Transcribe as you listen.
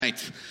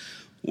right.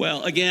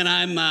 Well, again,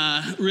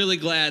 I'm really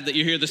glad that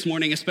you're here this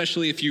morning,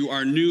 especially if you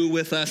are new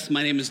with us.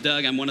 My name is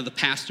Doug. I'm one of the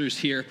pastors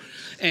here.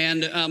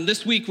 And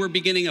this week, we're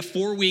beginning a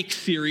 4-week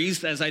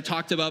series. As I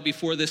talked about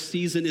before, this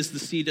season is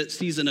the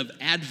season of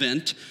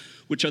Advent,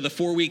 which are the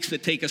 4 weeks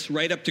that take us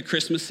right up to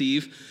Christmas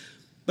Eve.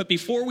 But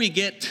before we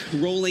get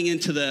rolling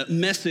into the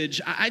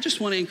message, I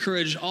just want to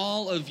encourage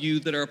all of you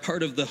that are a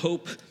part of the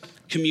Hope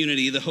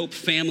community, the Hope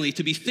family,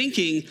 to be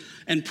thinking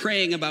and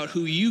praying about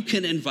who you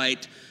can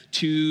invite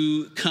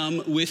to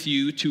come with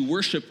you to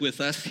worship with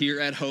us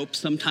here at Hope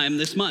sometime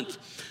this month.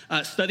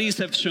 Studies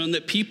have shown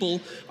that people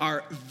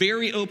are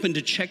very open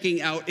to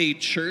checking out a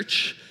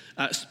church,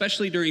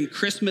 especially during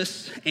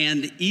Christmas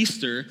and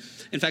Easter.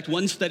 In fact,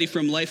 one study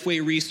from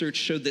Lifeway Research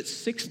showed that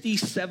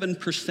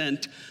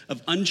 67%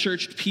 of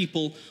unchurched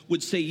people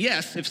would say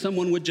yes if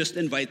someone would just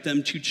invite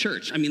them to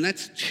church. I mean,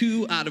 that's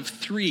 2 out of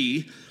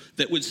 3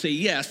 that would say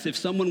yes if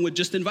someone would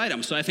just invite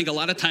them. So I think a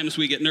lot of times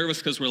we get nervous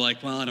because we're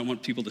like, well, I don't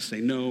want people to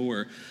say no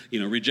or,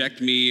 reject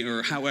me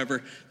or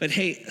however. But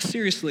hey,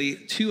 seriously,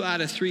 2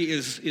 out of 3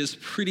 is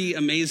pretty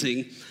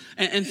amazing.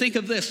 And think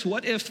of this.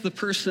 What if the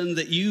person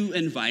that you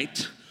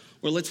invite,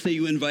 or let's say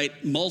you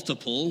invite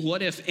multiple,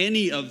 what if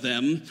any of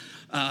them,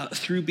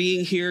 through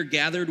being here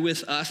gathered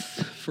with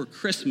us for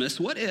Christmas,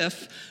 what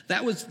if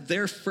that was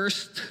their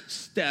first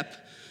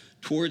step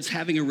towards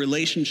having a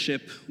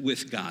relationship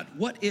with God?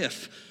 What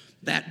if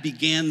that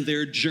began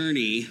their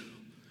journey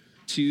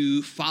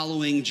to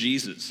following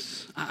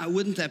Jesus?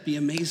 Wouldn't that be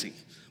amazing?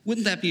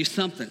 Wouldn't that be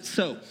something?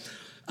 So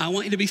I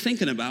want you to be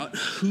thinking about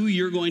who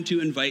you're going to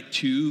invite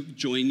to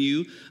join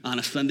you on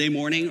a Sunday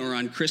morning or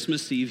on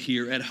Christmas Eve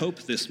here at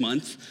Hope this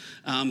month.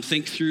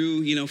 Think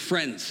through,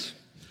 friends.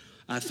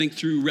 Think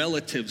through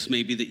relatives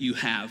maybe that you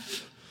have.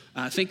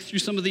 Think through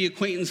some of the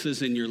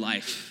acquaintances in your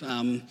life.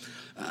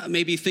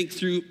 Maybe think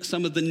through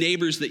some of the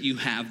neighbors that you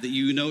have that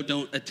you know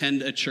don't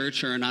attend a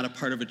church or are not a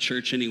part of a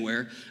church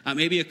anywhere.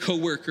 Maybe a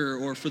coworker,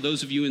 or for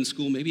those of you in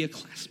school, maybe a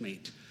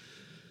classmate.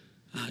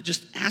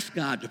 Just ask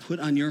God to put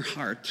on your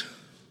heart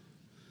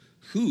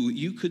who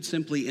you could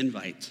simply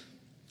invite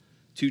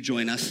to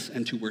join us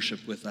and to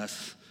worship with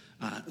us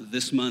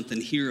this month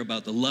and hear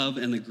about the love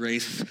and the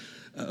grace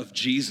of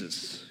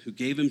Jesus who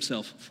gave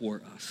himself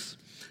for us.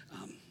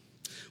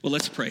 Well,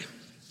 let's pray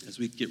as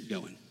we get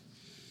going.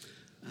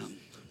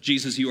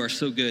 Jesus, you are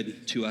so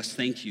good to us.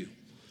 Thank you.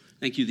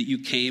 Thank you that you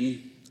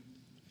came.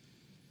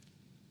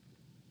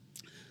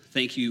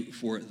 Thank you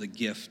for the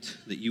gift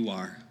that you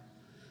are.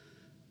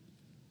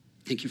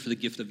 Thank you for the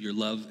gift of your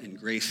love and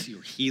grace,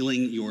 your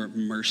healing, your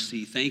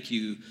mercy. Thank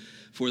you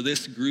for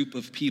this group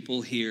of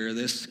people here,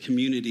 this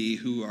community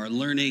who are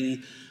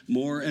learning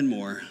more and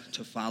more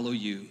to follow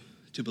you,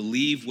 to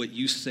believe what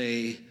you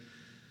say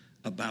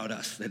about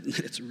us, that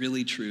it's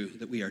really true,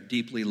 that we are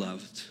deeply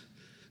loved,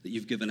 that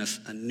you've given us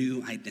a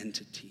new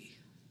identity.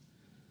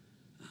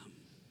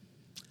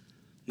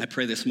 I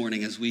pray this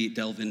morning as we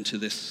delve into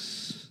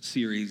this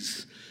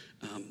series,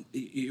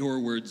 your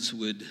words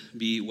would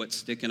be what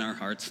stick in our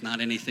hearts, not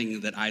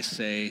anything that I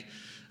say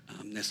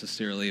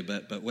necessarily,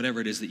 but whatever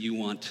it is that you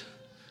want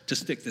to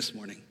stick this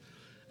morning.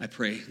 I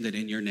pray that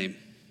in your name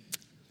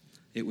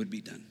it would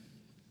be done.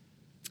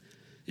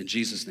 In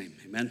Jesus' name,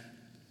 amen.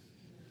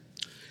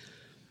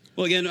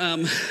 Well,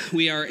 again,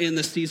 we are in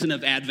the season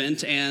of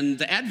Advent, and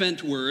the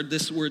Advent word,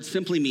 this word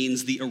simply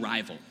means the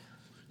arrival.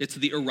 It's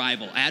the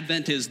arrival.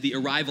 Advent is the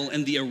arrival,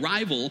 and the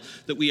arrival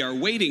that we are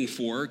waiting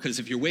for, because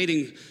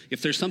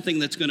if there's something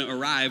that's going to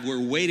arrive,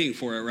 we're waiting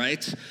for it,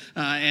 right?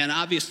 And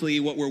obviously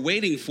what we're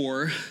waiting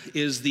for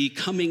is the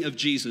coming of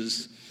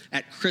Jesus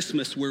at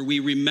Christmas, where we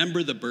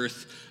remember the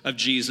birth of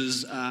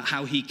Jesus,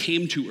 how he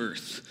came to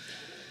earth.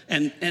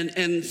 And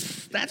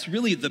that's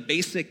really the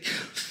basic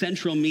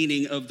central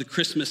meaning of the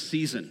Christmas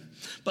season.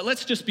 But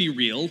let's just be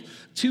real.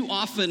 Too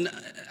often,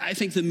 I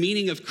think the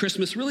meaning of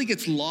Christmas really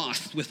gets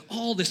lost with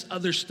all this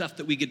other stuff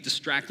that we get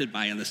distracted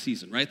by in the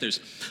season, right?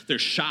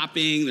 There's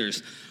shopping,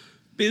 there's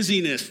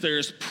busyness,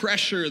 there's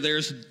pressure,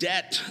 there's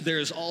debt,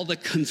 there's all the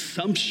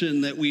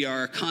consumption that we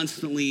are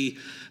constantly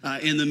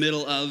in the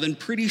middle of. And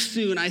pretty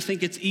soon, I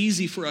think it's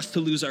easy for us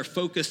to lose our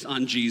focus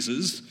on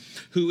Jesus,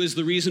 who is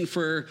the reason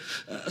for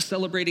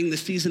celebrating the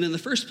season in the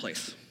first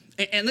place.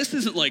 And this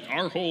isn't like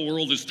our whole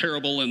world is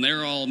terrible and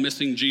they're all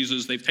missing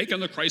Jesus. They've taken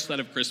the Christ out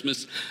of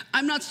Christmas.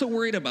 I'm not so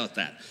worried about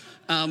that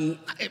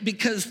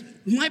because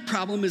my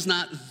problem is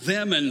not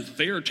them and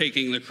they're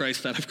taking the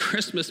Christ out of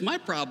Christmas. My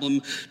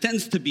problem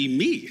tends to be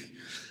me.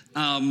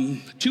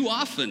 Too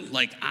often,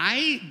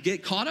 I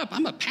get caught up.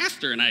 I'm a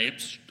pastor and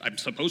I'm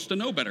supposed to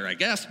know better, I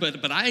guess,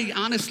 but I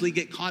honestly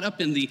get caught up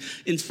in the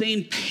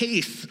insane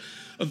pace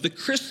of the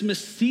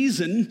Christmas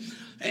season.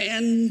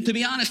 And to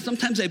be honest,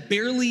 sometimes I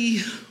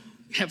barely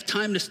have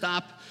time to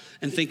stop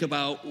and think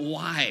about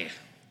why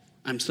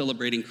I'm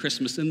celebrating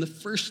Christmas in the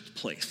first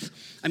place.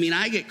 I mean,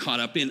 I get caught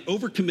up in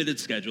overcommitted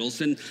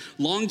schedules and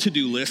long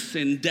to-do lists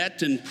and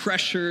debt and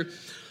pressure,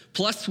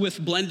 plus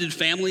with blended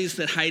families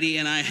that Heidi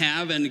and I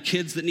have and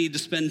kids that need to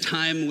spend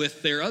time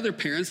with their other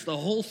parents, the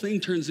whole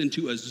thing turns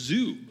into a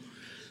zoo.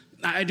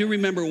 I do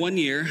remember one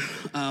year,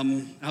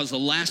 I was the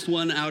last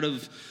one out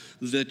of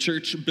the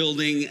church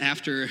building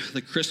after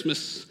the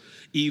Christmas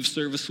Eve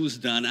service was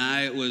done.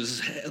 I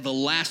was the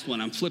last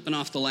one. I'm flipping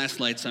off the last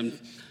lights. I'm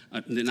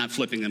not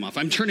flipping them off.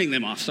 I'm turning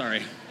them off,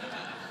 sorry.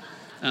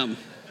 I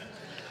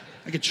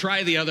could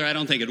try the other. I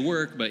don't think it'd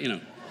work, but,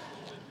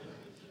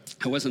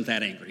 I wasn't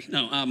that angry.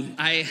 No,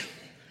 I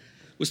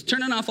was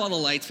turning off all the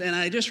lights, and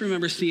I just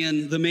remember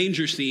seeing the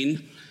manger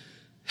scene.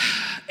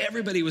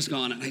 Everybody was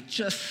gone, and I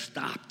just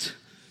stopped.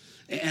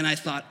 And I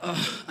thought,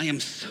 I am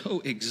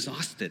so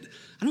exhausted.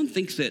 I don't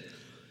think that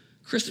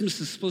Christmas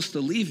is supposed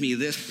to leave me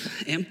this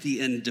empty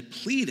and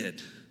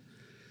depleted.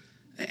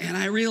 And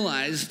I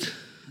realized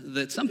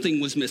that something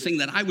was missing,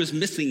 that I was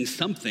missing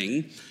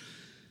something.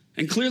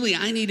 And clearly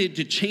I needed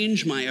to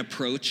change my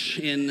approach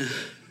in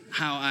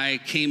how I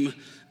came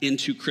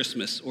into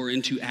Christmas or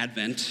into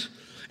Advent.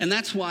 And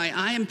that's why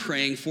I am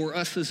praying for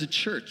us as a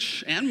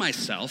church and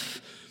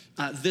myself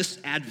this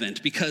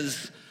Advent,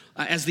 because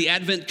as the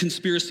Advent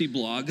Conspiracy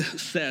blog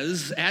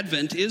says,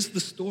 Advent is the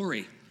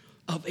story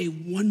of a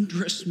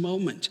wondrous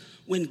moment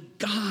when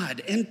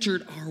God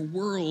entered our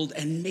world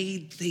and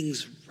made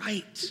things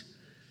right.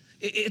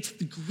 It's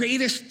the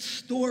greatest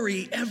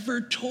story ever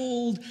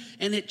told,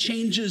 and it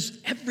changes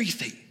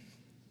everything,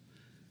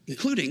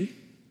 including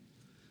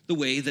the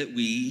way that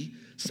we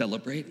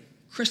celebrate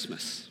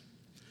Christmas.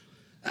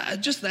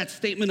 Just that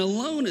statement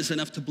alone is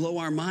enough to blow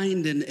our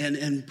mind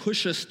and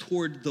push us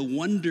toward the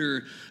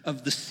wonder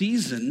of the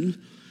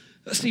season.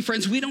 See,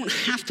 friends, we don't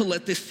have to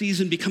let this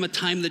season become a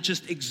time that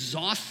just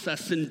exhausts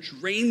us and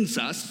drains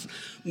us.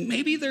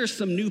 Maybe there's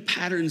some new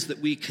patterns that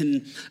we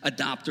can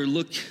adopt or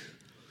look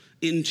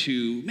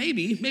into.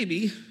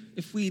 Maybe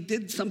if we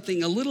did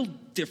something a little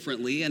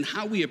differently in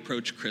how we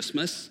approach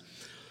Christmas,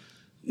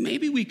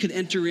 maybe we could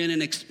enter in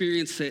and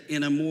experience it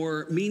in a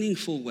more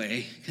meaningful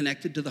way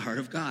connected to the heart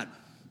of God.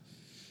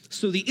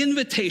 So the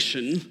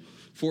invitation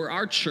for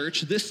our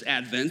church this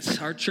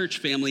Advent, our church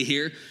family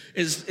here,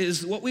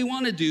 is what we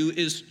want to do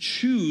is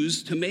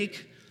choose to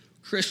make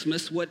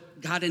Christmas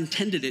what God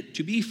intended it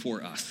to be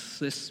for us.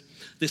 This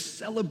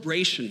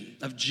celebration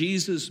of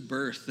Jesus'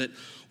 birth, that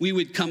we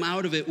would come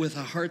out of it with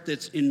a heart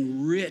that's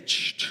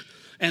enriched,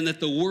 and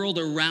that the world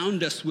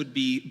around us would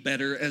be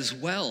better as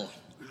well.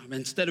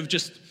 Instead of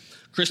just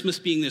Christmas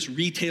being this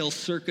retail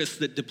circus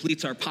that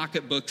depletes our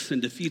pocketbooks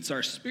and defeats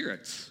our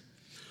spirits.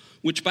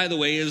 Which, by the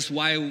way, is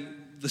why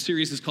the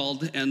series is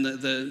called, and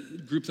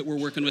the group that we're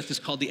working with is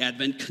called the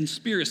Advent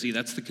Conspiracy.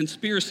 That's the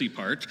conspiracy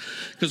part,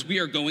 because we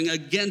are going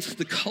against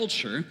the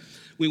culture.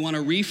 We want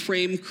to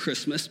reframe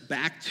Christmas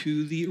back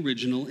to the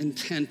original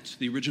intent,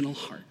 the original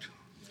heart.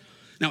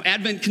 Now,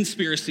 Advent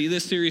Conspiracy,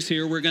 this series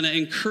here, we're going to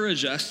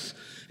encourage us.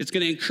 It's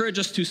going to encourage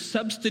us to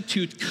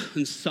substitute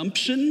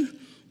consumption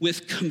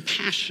with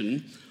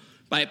compassion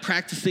by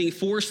practicing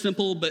 4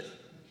 simple but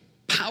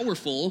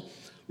powerful,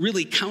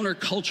 really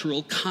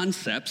countercultural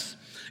concepts.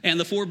 And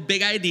the 4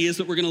 big ideas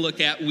that we're going to look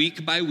at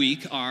week by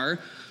week are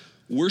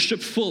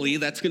worship fully.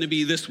 That's going to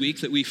be this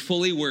week, that we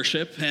fully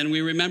worship. And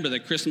we remember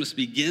that Christmas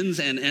begins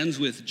and ends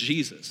with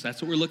Jesus.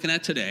 That's what we're looking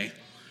at today.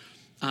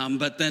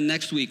 But then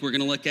next week, we're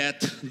going to look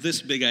at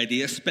this big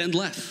idea, spend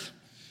less.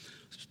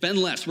 Spend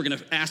less. We're going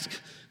to ask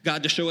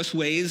God to show us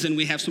ways, and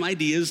we have some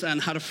ideas on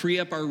how to free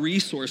up our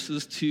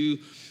resources to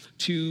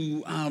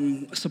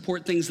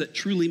support things that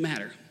truly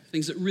matter.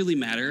 Things that really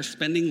matter,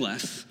 spending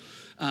less.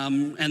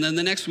 And then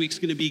the next week's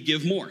going to be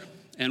give more.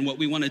 And what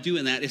we want to do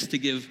in that is to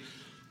give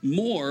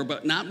more,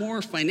 but not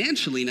more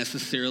financially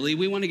necessarily.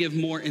 We want to give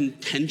more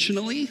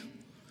intentionally,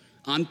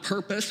 on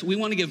purpose. We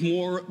want to give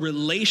more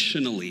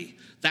relationally.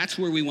 That's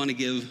where we want to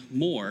give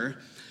more.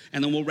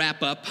 And then we'll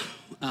wrap up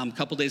a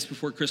couple days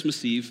before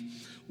Christmas Eve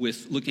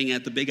with looking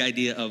at the big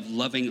idea of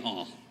loving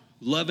all.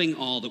 Loving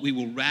all, that we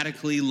will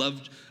radically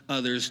love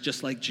others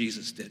just like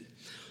Jesus did.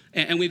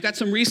 And we've got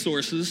some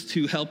resources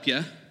to help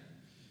you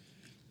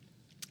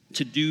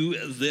to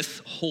do this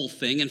whole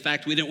thing. In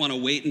fact, we didn't want to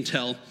wait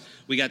until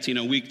we got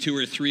to, week 2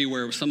 or 3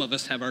 where some of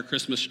us have our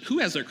Christmas. Who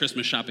has their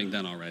Christmas shopping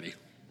done already?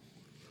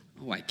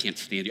 Oh, I can't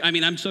stand you.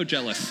 I'm so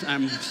jealous.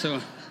 I'm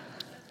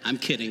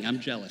kidding.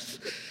 I'm jealous.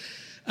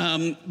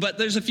 But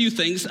there's a few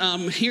things.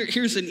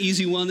 Here's an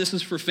easy one. This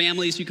is for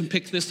families. You can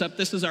pick this up.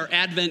 This is our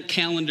Advent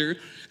calendar.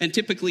 And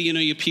typically,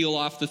 you peel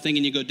off the thing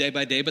and you go day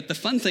by day. But the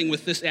fun thing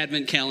with this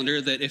Advent calendar,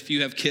 that if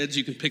you have kids,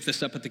 you can pick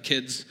this up at the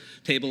kids'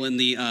 table in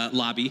the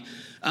lobby,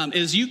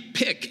 is you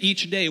pick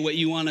each day what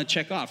you want to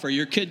check off. Or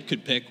your kid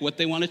could pick what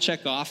they want to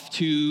check off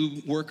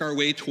to work our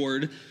way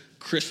toward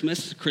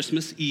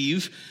Christmas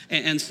Eve.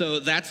 And so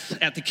that's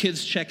at the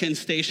kids' check-in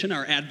station,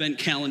 our Advent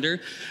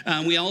calendar.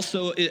 We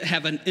also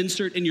have an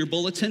insert in your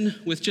bulletin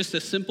with just a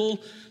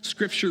simple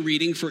scripture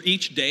reading for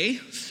each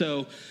day.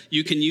 So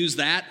you can use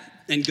that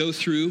and go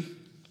through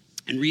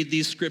and read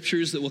these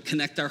scriptures that will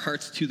connect our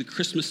hearts to the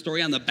Christmas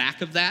story. On the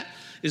back of that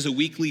is a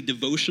weekly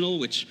devotional,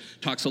 which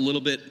talks a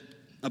little bit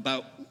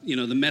about,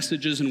 the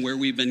messages and where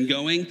we've been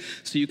going.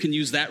 So you can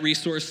use that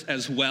resource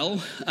as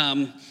well.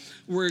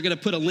 We're going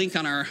to put a link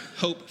on our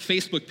Hope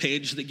Facebook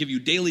page that give you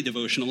daily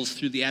devotionals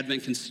through the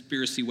Advent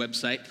Conspiracy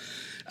website.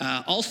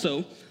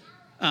 Also,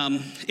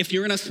 if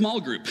you're in a small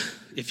group,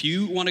 if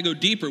you want to go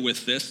deeper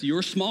with this,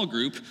 your small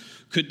group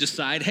could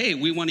decide, hey,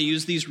 we want to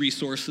use these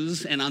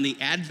resources, and on the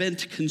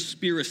Advent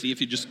Conspiracy,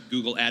 if you just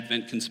Google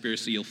Advent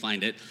Conspiracy, you'll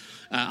find it.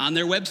 On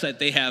their website,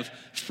 they have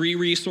free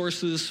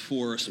resources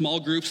for small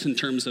groups in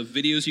terms of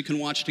videos you can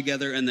watch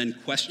together and then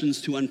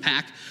questions to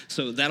unpack.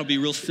 So that'll be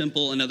real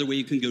simple, another way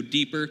you can go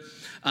deeper.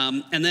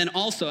 And then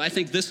also, I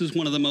think this is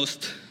one of the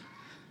most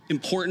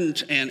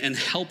important and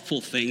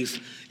helpful things.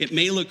 It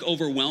may look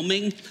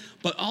overwhelming,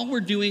 but all we're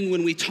doing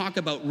when we talk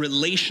about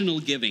relational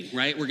giving,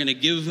 right? We're gonna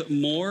give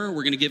more,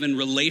 we're gonna give in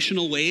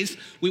relational ways.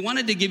 We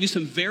wanted to give you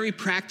some very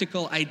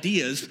practical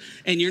ideas,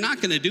 and you're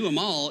not gonna do them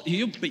all,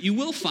 but you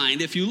will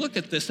find, if you look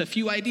at this, a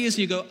few ideas,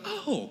 and you go,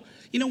 oh,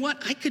 you know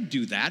what, I could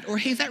do that, or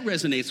hey, that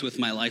resonates with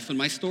my life and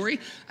my story.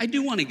 I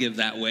do wanna give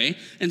that way.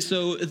 And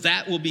so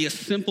that will be a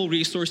simple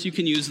resource you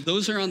can use.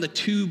 Those are on the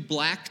 2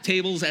 black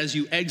tables as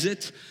you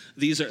exit.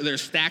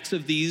 There's stacks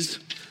of these,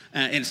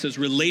 and it says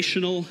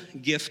relational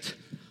gift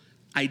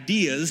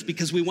ideas,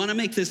 because we want to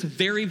make this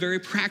very, very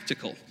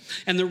practical.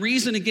 And the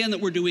reason, again,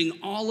 that we're doing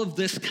all of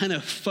this kind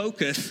of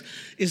focus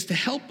is to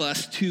help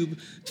us to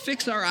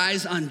fix our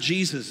eyes on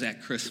Jesus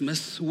at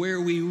Christmas, where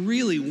we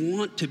really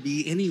want to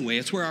be anyway.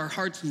 It's where our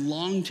hearts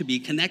long to be,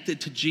 connected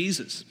to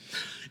Jesus.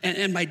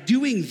 And by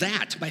doing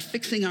that, by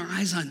fixing our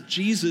eyes on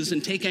Jesus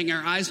and taking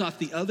our eyes off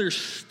the other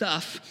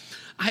stuff,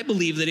 I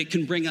believe that it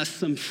can bring us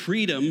some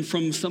freedom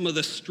from some of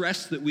the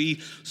stress that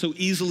we so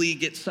easily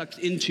get sucked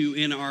into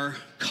in our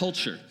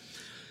culture.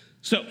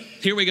 So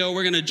here we go.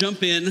 We're going to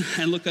jump in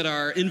and look at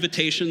our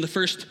invitation, the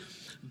first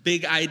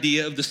big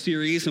idea of the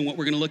series and what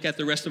we're going to look at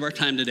the rest of our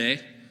time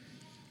today.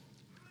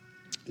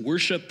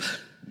 Worship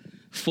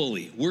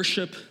fully.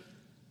 Worship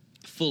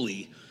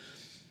fully.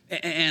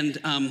 And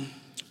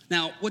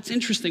now what's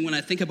interesting when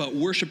I think about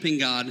worshiping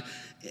God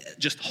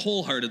just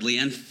wholeheartedly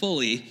and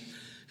fully,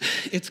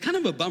 it's kind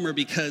of a bummer,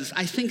 because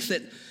I think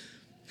that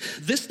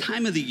this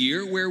time of the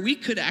year where we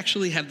could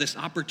actually have this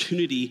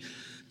opportunity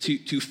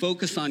to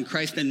focus on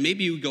Christ, and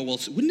maybe you go, well,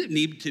 wouldn't it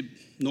need to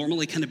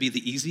normally kind of be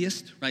the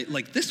easiest, right?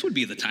 Like this would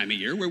be the time of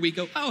year where we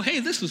go, oh, hey,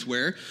 this is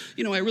where,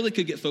 I really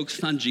could get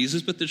focused on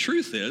Jesus. But the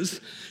truth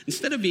is,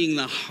 instead of being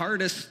the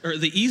hardest or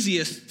the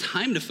easiest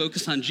time to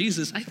focus on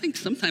Jesus, I think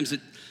sometimes it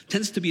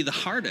tends to be the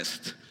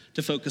hardest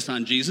to focus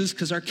on Jesus,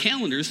 because our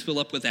calendars fill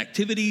up with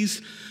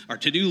activities, our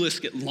to-do lists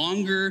get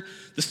longer,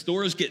 the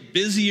stores get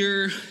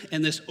busier,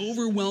 and this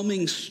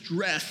overwhelming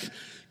stress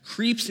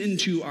creeps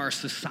into our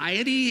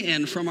society,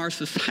 and from our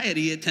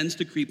society, it tends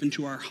to creep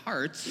into our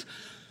hearts.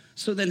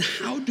 So then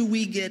how do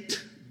we get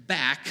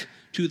back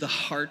to the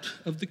heart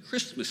of the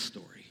Christmas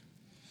story?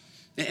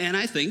 And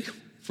I think,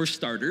 for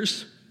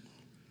starters,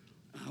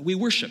 we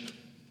worship.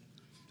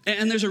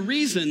 And there's a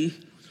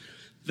reason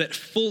that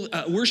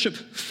worship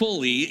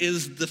fully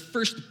is the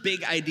first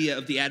big idea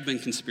of the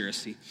Advent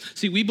Conspiracy.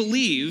 See, we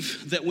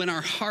believe that when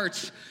our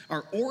hearts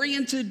are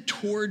oriented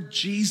toward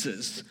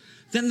Jesus,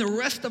 then the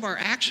rest of our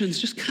actions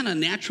just kind of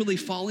naturally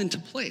fall into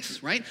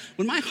place, right?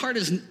 When my heart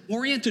is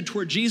oriented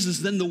toward Jesus,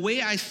 then the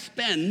way I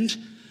spend,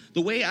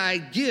 the way I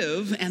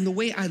give, and the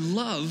way I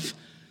love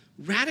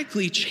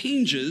radically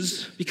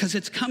changes, because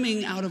it's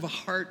coming out of a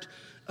heart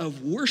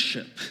of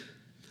worship.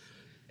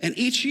 And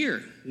each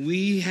year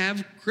we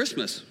have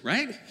Christmas,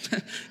 right?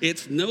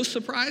 It's no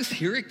surprise,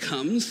 here it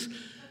comes.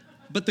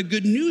 But the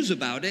good news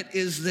about it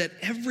is that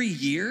every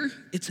year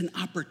it's an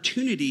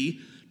opportunity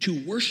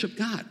to worship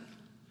God.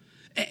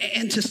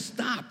 And to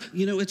stop,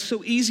 it's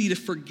so easy to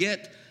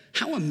forget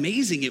how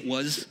amazing it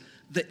was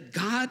that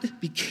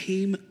God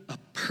became a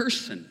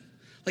person.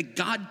 Like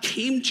God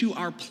came to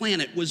our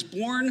planet, was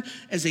born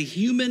as a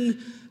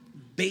human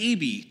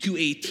baby to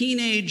a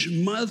teenage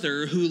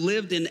mother who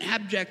lived in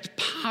abject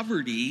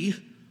poverty.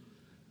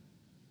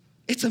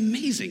 It's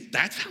amazing.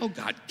 That's how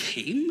God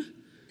came.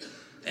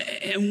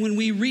 And when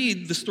we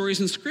read the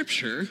stories in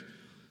Scripture,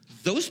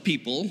 those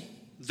people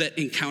that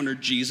encountered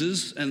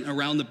Jesus and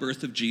around the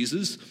birth of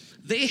Jesus,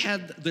 they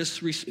had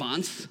this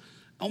response.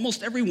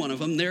 Almost every one of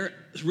them, their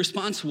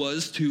response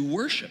was to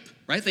worship,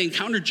 right? They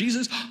encountered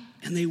Jesus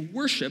and they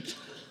worshiped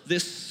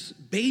this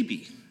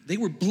baby. They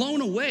were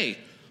blown away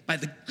by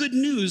the good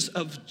news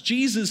of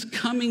Jesus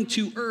coming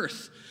to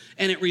earth,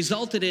 and it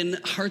resulted in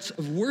hearts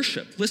of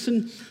worship.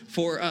 Listen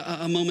for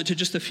a moment to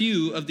just a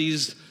few of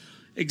these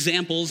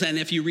examples, and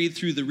if you read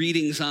through the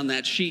readings on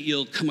that sheet,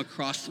 you'll come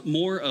across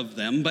more of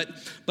them.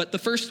 But the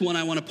first one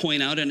I want to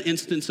point out, an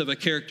instance of a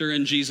character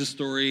in Jesus'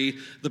 story,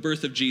 the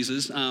birth of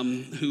Jesus,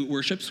 who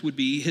worships, would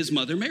be his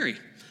mother, Mary.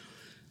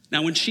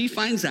 Now, when she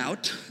finds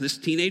out, this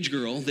teenage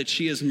girl, that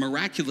she is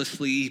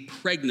miraculously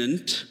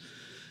pregnant,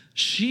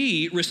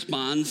 she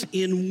responds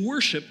in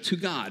worship to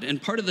God.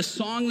 And part of the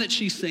song that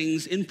she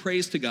sings in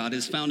praise to God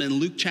is found in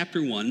Luke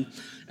chapter 1.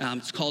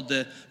 It's called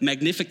the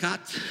Magnificat,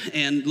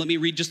 and let me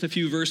read just a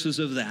few verses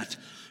of that.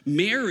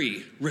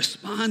 Mary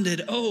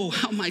responded, "Oh,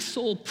 how my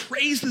soul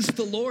praises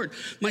the Lord.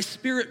 My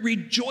spirit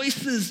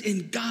rejoices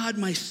in God,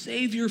 my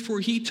Savior, for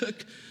he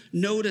took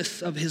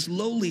notice of his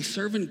lowly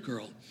servant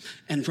girl.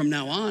 And from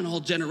now on, all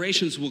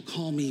generations will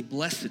call me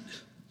blessed."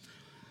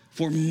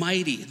 For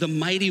the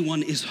mighty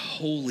one is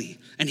holy,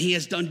 and he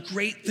has done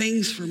great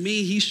things for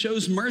me. He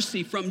shows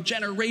mercy from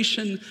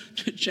generation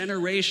to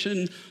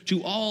generation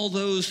to all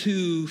those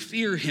who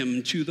fear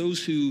him, to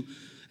those who,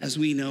 as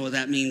we know,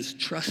 that means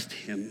trust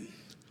him.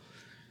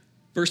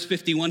 Verse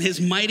 51, his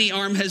mighty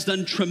arm has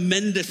done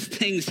tremendous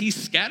things. He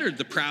scattered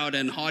the proud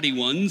and haughty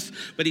ones,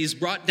 but he's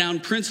brought down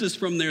princes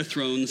from their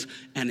thrones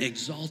and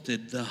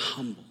exalted the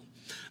humble.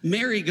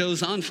 Mary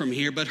goes on from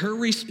here, but her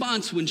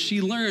response when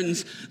she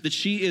learns that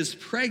she is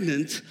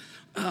pregnant,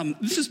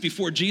 this is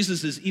before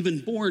Jesus is even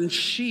born,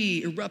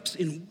 she erupts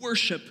in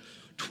worship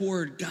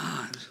toward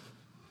God.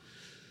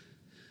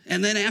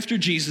 And then after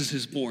Jesus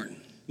is born,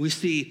 we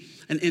see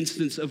an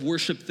instance of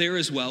worship there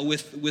as well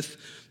with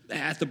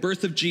at the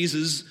birth of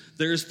Jesus,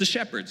 there's the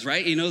shepherds,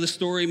 right? You know the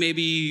story,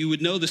 maybe you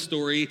would know the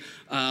story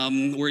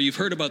where you've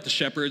heard about the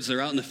shepherds.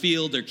 They're out in the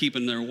field, they're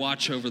keeping their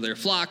watch over their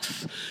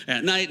flocks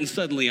at night, and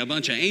suddenly a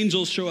bunch of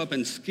angels show up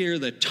and scare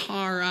the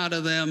tar out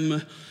of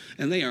them,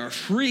 and they are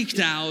freaked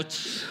out.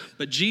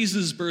 But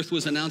Jesus' birth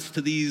was announced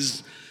to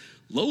these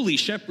lowly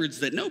shepherds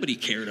that nobody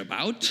cared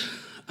about.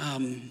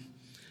 And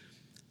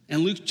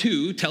Luke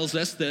 2 tells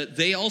us that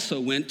they also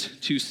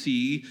went to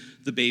see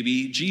the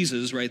baby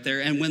Jesus right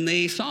there. And when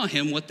they saw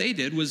him, what they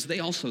did was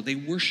they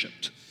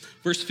worshiped.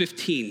 Verse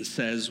 15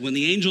 says, when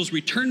the angels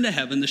returned to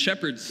heaven, the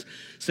shepherds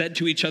said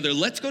to each other,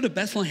 let's go to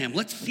Bethlehem.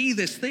 Let's see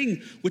this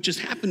thing which has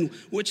happened,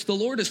 which the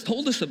Lord has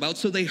told us about.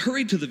 So they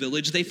hurried to the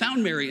village. They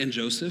found Mary and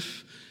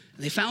Joseph.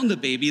 And they found the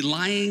baby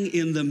lying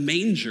in the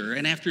manger.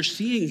 And after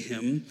seeing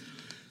him,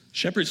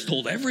 shepherds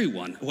told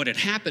everyone what had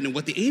happened and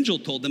what the angel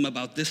told them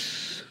about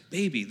this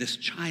baby, this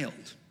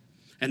child.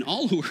 And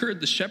all who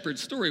heard the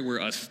shepherd's story were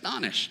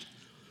astonished.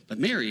 But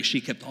Mary,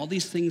 she kept all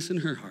these things in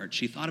her heart.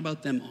 She thought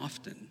about them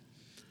often.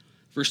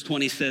 Verse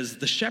 20 says,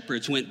 the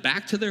shepherds went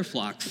back to their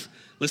flocks,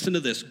 listen to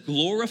this,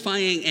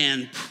 glorifying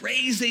and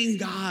praising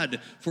God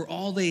for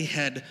all they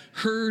had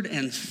heard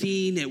and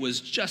seen. It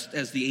was just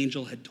as the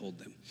angel had told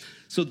them.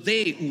 So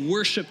they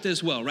worshiped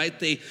as well, right?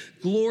 They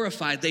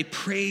glorified, they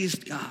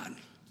praised God.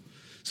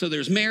 So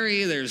there's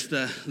Mary, there's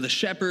the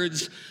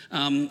shepherds.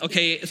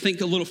 Okay,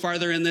 think a little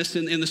farther in this,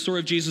 in the story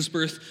of Jesus'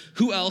 birth.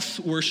 Who else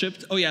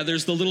worshiped? Oh yeah,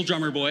 there's the little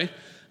drummer boy.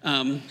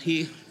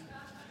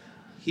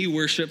 He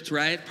worshiped,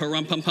 right?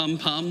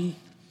 Pa-rum-pum-pum-pum.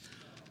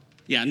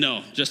 Yeah,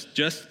 no,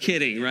 just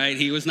kidding, right?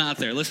 He was not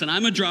there. Listen,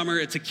 I'm a drummer.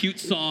 It's a cute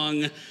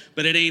song,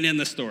 but it ain't in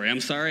the story.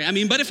 I'm sorry. I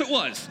mean, but if it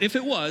was,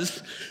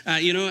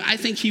 I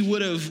think he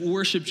would have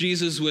worshiped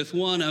Jesus with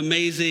one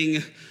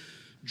amazing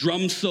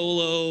drum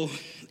solo,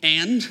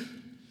 and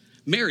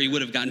Mary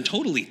would have gotten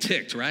totally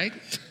ticked, right?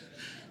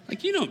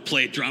 Like, you don't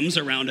play drums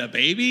around a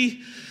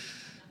baby.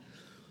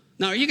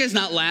 Now, are you guys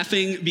not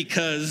laughing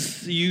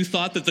because you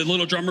thought that the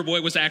little drummer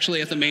boy was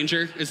actually at the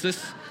manger? Is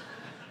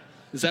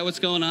that what's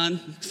going on?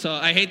 So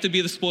I hate to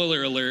be the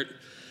spoiler alert,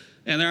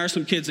 and there are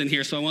some kids in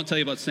here, so I won't tell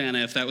you about Santa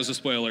if that was a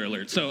spoiler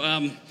alert. So,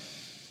 all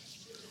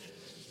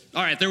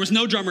right, there was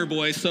no drummer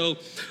boy, so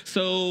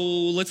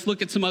let's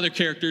look at some other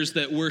characters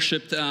that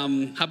worshiped.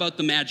 How about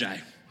the Magi,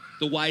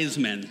 the wise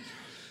men?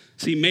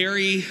 See,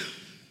 Mary,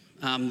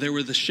 there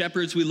were the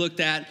shepherds we looked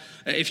at.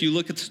 If you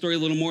look at the story a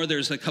little more,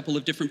 there's a couple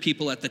of different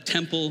people at the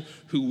temple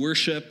who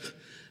worship.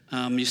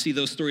 You see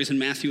those stories in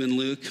Matthew and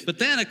Luke. But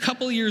then a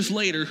couple years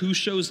later, who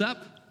shows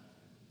up?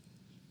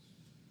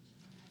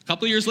 The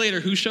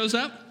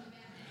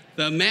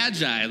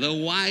Magi, the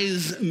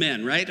wise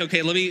men, right?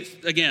 Okay, let me,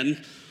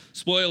 again,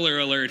 spoiler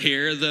alert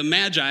here. The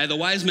Magi, the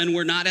wise men,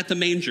 were not at the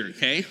manger,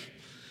 okay?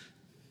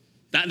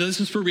 This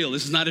is for real.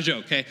 This is not a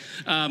joke, okay?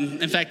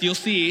 In fact, you'll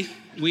see,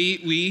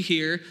 we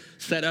here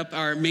set up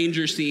our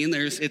manger scene.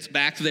 It's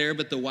back there,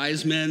 but the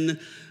wise men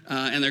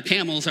and their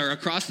camels are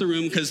across the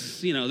room because,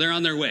 they're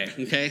on their way,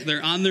 okay?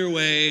 They're on their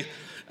way.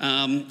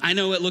 I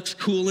know it looks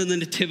cool in the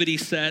nativity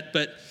set,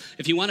 but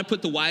if you want to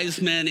put the wise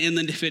men in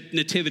the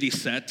nativity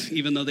set,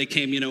 even though they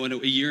came, in a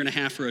year and a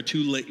half or 2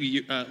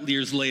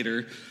 years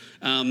later,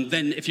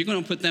 then if you're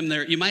going to put them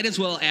there, you might as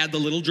well add the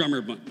little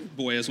drummer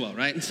boy as well,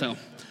 right? So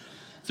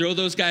throw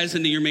those guys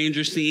into your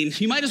manger scene.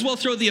 You might as well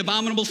throw the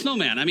abominable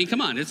snowman. I mean,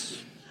 come on,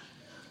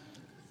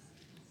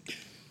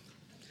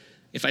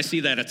 if I see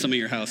that at some of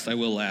your house, I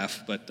will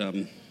laugh, but, all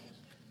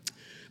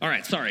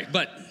right, sorry.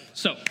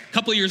 So a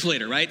couple of years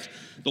later, right?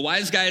 The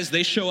wise guys,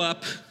 they show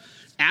up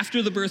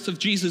after the birth of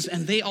Jesus,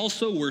 and they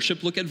also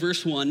worship. Look at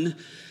verse 1.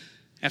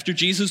 After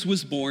Jesus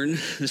was born,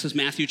 this is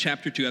Matthew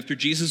chapter 2, after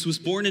Jesus was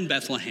born in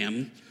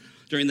Bethlehem,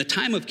 during the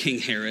time of King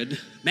Herod,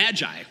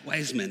 Magi,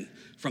 wise men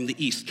from the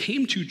east,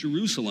 came to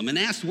Jerusalem and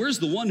asked, where's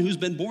the one who's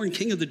been born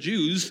King of the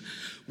Jews?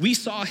 We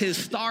saw his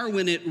star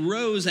when it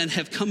rose and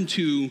have come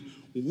to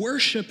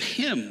worship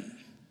him.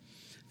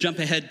 Jump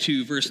ahead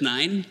to verse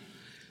 9.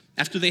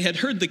 After they had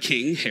heard the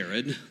king,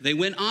 Herod, they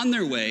went on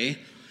their way,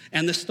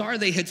 and the star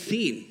they had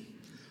seen,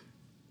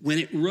 when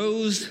it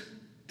rose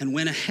and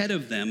went ahead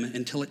of them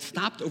until it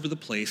stopped over the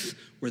place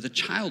where the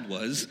child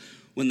was,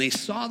 when they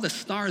saw the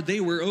star, they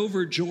were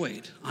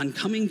overjoyed. On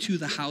coming to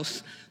the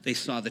house, they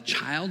saw the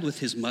child with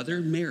his mother,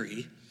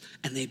 Mary,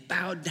 and they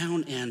bowed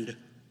down and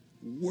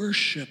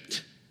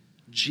worshiped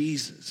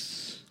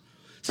Jesus.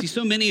 See,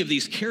 so many of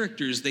these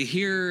characters, they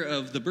hear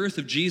of the birth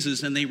of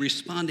Jesus and they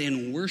respond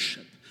in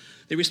worship.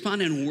 They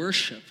respond in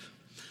worship,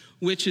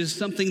 which is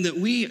something that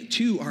we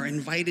too are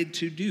invited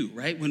to do,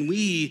 right? When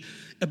we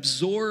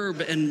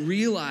absorb and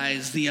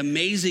realize the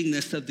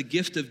amazingness of the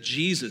gift of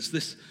Jesus,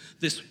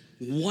 this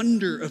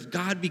wonder of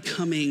God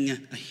becoming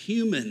a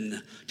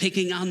human,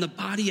 taking on the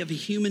body of a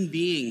human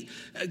being,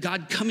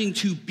 God coming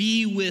to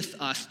be with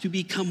us, to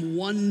become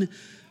one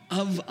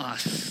of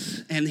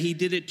us. And he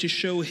did it to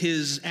show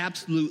his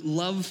absolute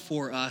love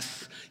for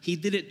us. He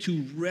did it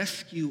to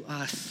rescue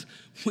us.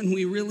 When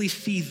we really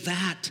see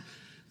that,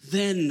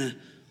 then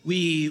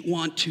we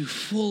want to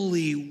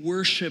fully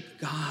worship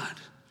God,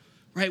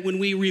 right? When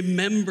we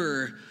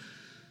remember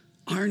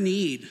our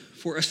need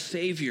for a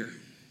Savior,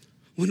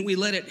 when we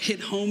let it hit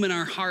home in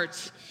our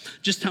hearts,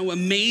 just how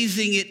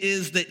amazing it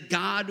is that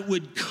God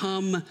would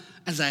come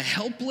as a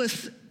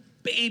helpless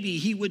baby.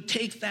 He would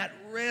take that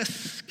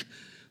risk.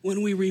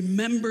 When we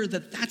remember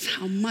that that's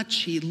how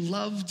much he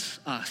loves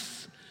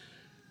us,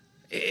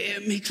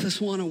 it makes us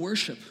want to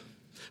worship.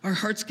 Our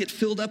hearts get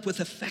filled up with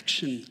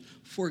affection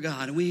for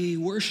God. We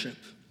worship.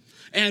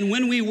 And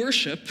when we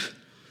worship,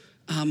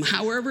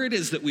 however it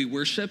is that we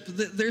worship,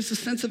 there's a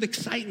sense of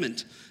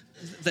excitement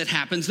that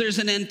happens. There's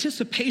an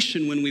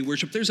anticipation when we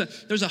worship. There's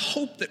a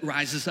hope that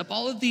rises up.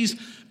 All of these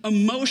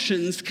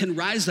emotions can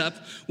rise up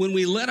when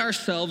we let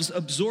ourselves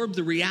absorb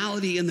the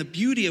reality and the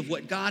beauty of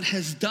what God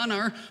has done.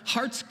 Our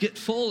hearts get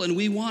full and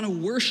we want to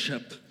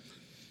worship.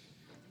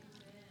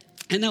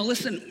 And now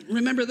listen,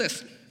 remember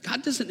this.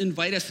 God doesn't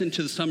invite us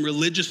into some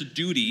religious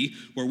duty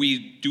where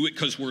we do it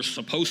because we're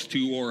supposed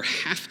to or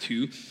have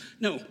to.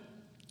 No,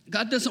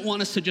 God doesn't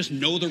want us to just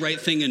know the right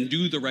thing and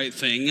do the right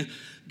thing.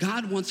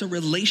 God wants a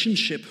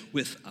relationship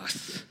with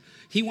us.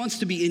 He wants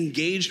to be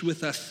engaged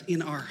with us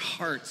in our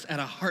hearts at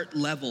a heart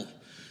level.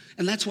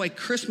 And that's why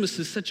Christmas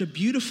is such a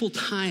beautiful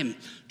time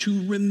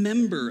to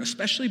remember,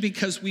 especially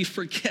because we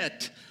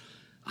forget.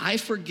 I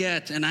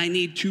forget, and I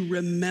need to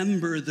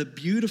remember the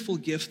beautiful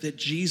gift that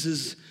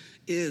Jesus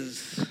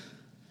is.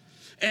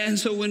 And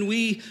so when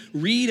we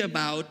read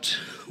about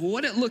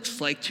what it looks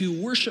like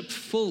to worship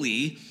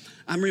fully,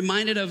 I'm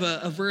reminded of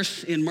a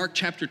verse in Mark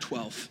chapter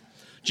 12.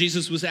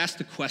 Jesus was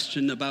asked a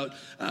question about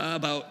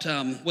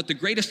what the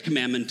greatest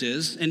commandment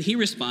is, and he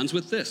responds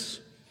with this: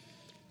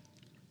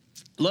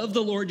 love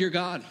the Lord your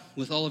God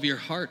with all of your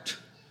heart,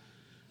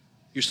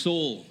 your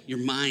soul, your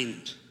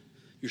mind,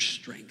 your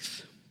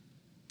strength.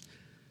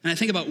 And I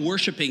think about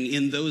worshiping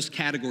in those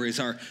categories,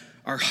 our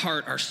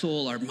heart, our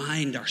soul, our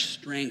mind, our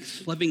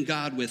strength, loving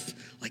God with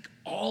like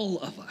all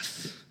of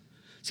us.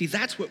 See,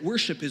 that's what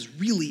worship is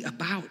really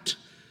about.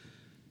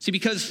 See,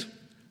 because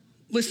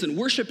listen,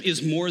 worship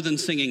is more than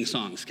singing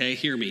songs, okay?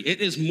 Hear me. It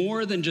is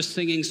more than just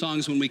singing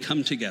songs when we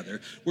come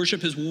together.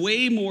 Worship is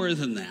way more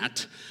than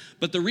that.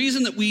 But the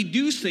reason that we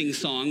do sing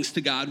songs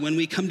to God when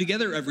we come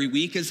together every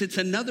week is it's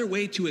another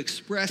way to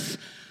express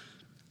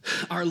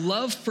our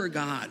love for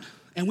God.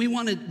 And we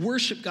want to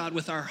worship God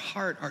with our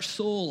heart, our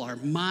soul, our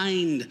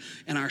mind,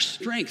 and our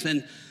strength.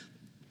 And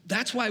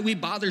that's why we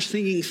bother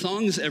singing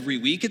songs every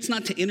week. It's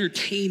not to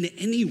entertain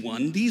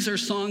anyone. These are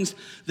songs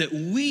that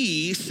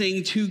we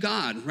sing to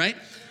God, right?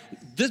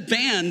 This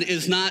band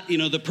is not,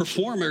 the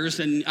performers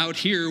and out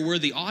here we're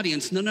the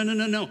audience.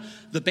 No.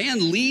 The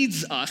band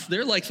leads us.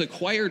 They're like the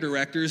choir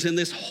directors, and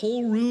this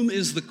whole room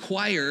is the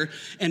choir,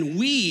 and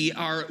we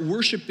are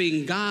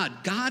worshiping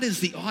God. God is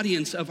the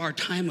audience of our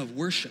time of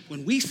worship.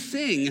 When we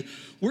sing,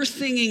 we're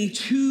singing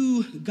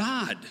to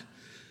God.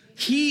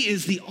 He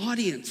is the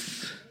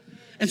audience.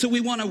 And so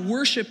we want to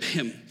worship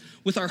him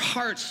with our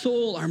heart,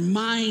 soul, our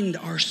mind,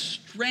 our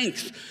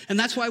strength. And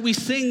that's why we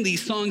sing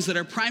these songs that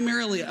are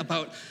primarily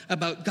about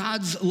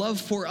God's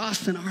love for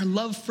us and our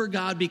love for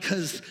God,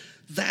 because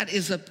that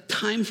is a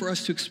time for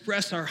us to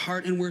express our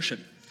heart in worship.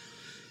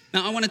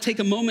 Now, I want to take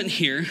a moment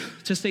here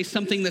to say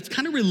something that's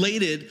kind of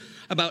related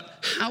about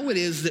how it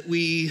is that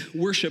we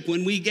worship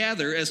when we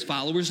gather as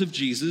followers of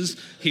Jesus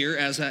here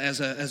as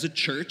a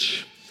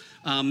church.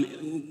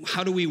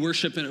 How do we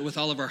worship with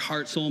all of our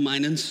heart, soul,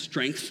 mind, and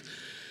strength?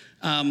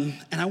 And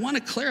I want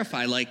to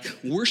clarify,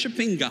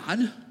 worshiping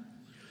God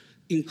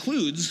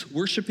includes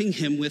worshiping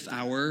him with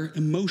our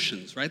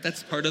emotions, right?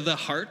 That's part of the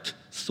heart,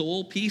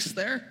 soul piece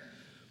there.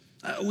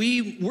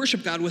 We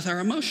worship God with our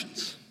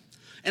emotions.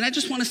 And I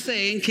just want to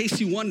say, in case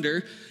you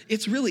wonder,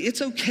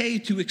 it's okay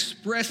to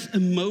express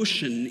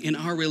emotion in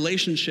our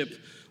relationship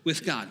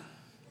with God,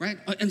 right?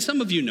 And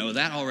some of you know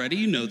that already.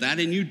 You know that,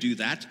 and you do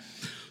that.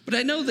 But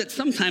I know that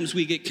sometimes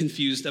we get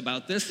confused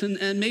about this,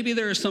 and maybe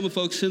there are some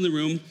folks in the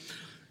room,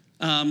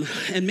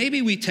 and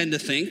maybe we tend to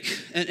think,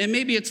 and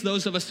maybe it's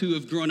those of us who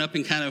have grown up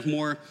in kind of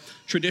more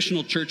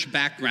traditional church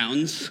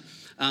backgrounds,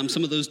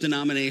 some of those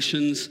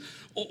denominations,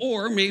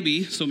 or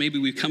maybe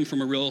we've come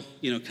from a real,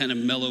 kind of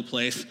mellow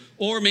place,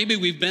 or maybe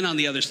we've been on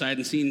the other side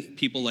and seen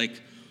people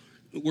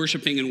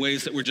worshiping in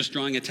ways that were just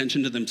drawing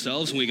attention to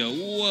themselves, and we go,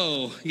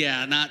 whoa,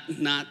 yeah, not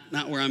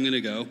where I'm going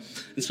to go.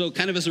 And so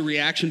kind of as a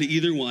reaction to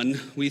either one,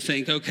 we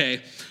think,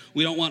 okay,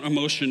 we don't want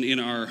emotion in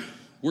our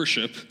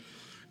worship,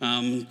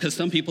 because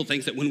some people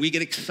think that when we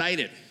get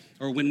excited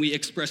or when we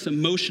express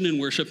emotion in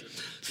worship,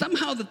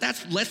 somehow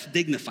that's less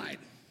dignified.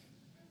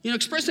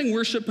 Expressing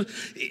worship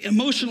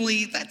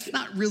emotionally, that's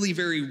not really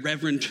very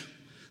reverent.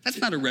 That's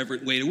not a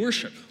reverent way to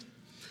worship.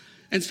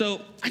 And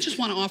so I just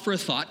want to offer a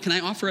thought. Can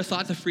I offer a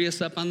thought to free us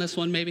up on this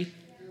one, maybe?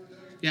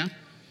 Yeah?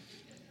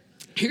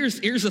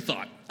 Here's a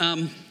thought.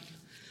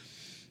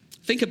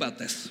 Think about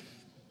this.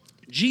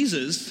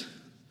 Jesus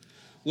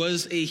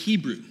was a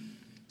Hebrew,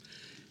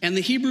 and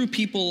the Hebrew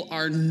people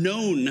are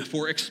known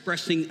for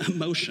expressing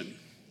emotion.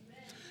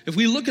 If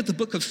we look at the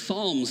book of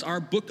Psalms,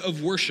 our book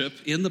of worship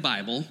in the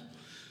Bible,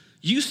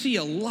 you see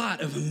a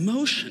lot of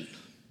emotion.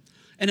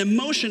 And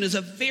emotion is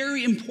a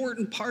very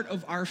important part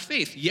of our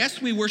faith.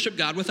 Yes, we worship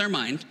God with our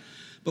mind,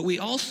 but we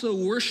also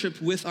worship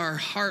with our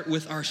heart,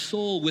 with our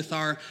soul, with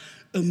our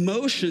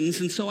emotions.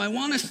 And so I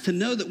want us to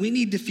know that we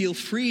need to feel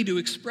free to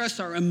express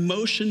our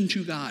emotion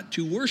to God,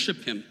 to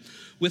worship him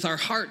with our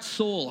heart,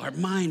 soul, our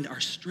mind, our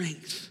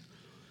strength.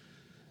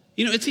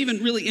 It's even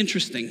really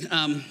interesting.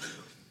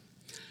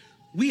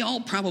 We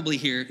all probably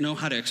here know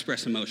how to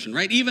express emotion,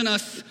 right? Even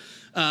us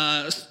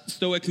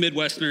stoic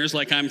Midwesterners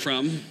like I'm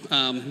from,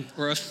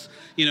 or us,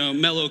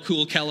 mellow,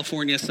 cool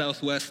California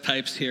Southwest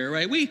types here,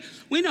 right? We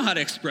know how to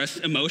express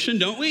emotion,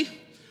 don't we?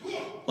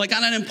 Like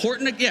on an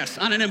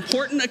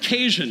important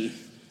occasion,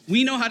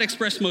 we know how to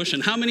express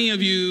emotion. How many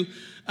of you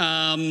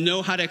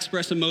know how to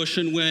express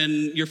emotion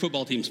when your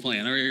football team's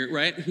playing,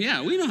 right?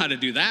 Yeah, we know how to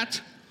do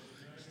that.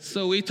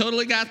 So we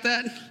totally got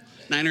that.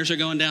 Niners are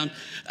going down.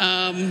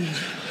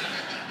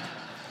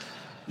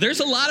 There's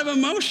a lot of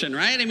emotion,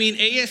 right? I mean,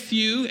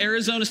 ASU,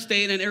 Arizona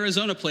State, and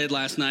Arizona played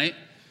last night.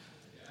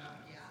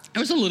 There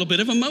was a little bit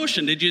of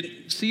emotion. Did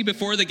you see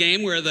before the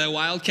game where the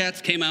Wildcats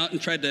came out and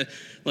tried to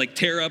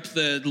tear up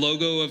the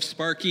logo of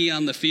Sparky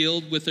on the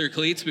field with their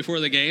cleats before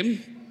the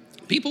game?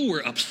 People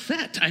were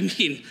upset. I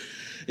mean,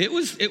 it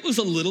was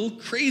a little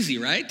crazy,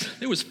 right?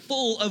 It was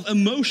full of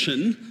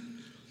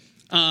emotion.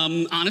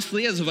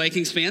 Honestly, as a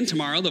Vikings fan,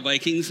 tomorrow the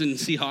Vikings and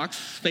Seahawks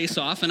face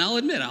off, and I'll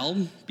admit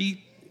I'll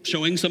be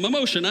showing some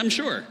emotion, I'm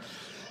sure.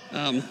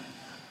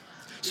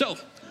 So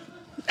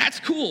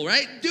that's cool,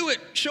 right? Do it.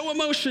 Show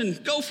emotion.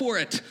 Go for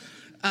it.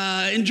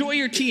 Enjoy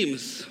your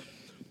teams.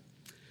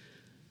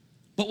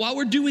 But while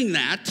we're doing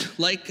that,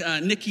 like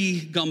Nikki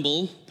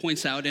Gumbel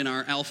points out in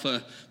our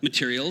Alpha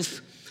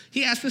materials,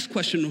 he asked this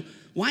question: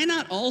 why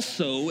not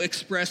also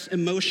express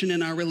emotion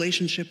in our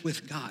relationship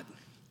with God,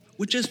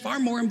 which is far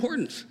more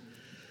important?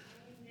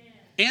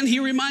 And he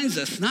reminds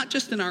us, not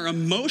just in our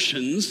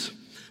emotions,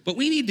 but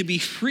we need to be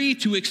free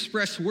to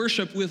express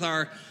worship with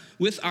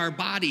our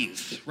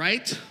bodies,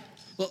 right?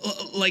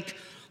 Like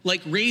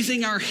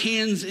raising our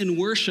hands in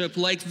worship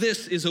like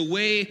this is a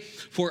way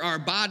for our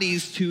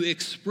bodies to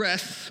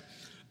express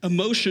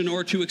emotion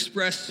or to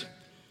express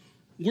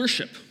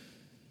worship.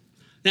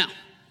 Now,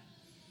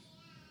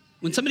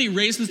 when somebody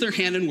raises their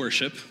hand in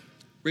worship,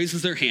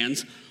 raises their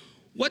hands,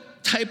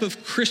 what type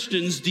of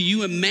Christians do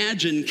you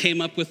imagine came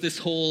up with this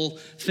whole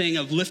thing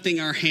of lifting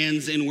our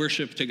hands in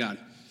worship to God?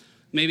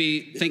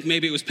 Maybe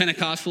it was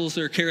Pentecostals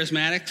or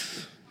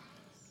charismatics,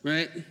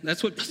 right?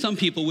 That's what some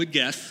people would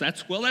guess.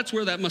 That's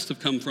where that must have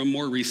come from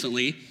more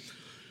recently.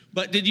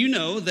 But did you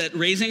know that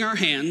raising our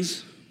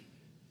hands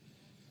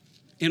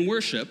in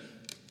worship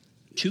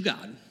to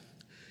God,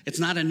 it's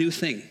not a new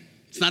thing.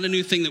 It's not a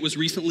new thing that was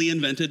recently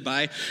invented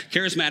by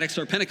charismatics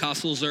or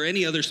Pentecostals or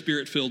any other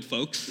spirit-filled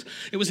folks.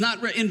 It was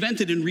not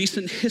invented in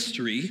recent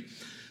history.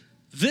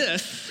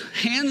 This,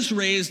 hands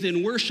raised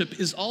in worship,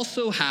 is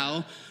also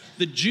how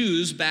the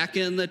Jews back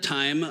in the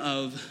time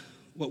of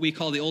what we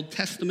call the Old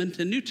Testament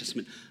and New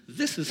Testament,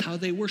 this is how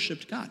they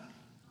worshiped God.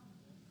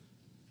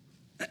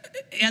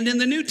 And in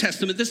the New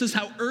Testament, this is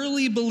how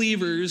early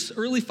believers,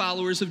 early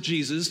followers of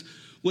Jesus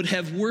would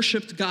have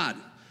worshiped God.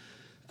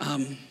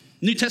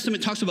 New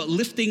Testament talks about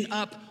lifting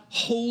up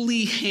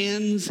holy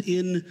hands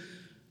in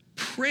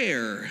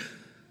prayer.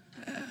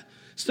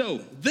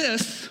 So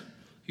this,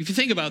 if you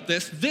think about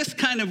this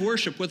kind of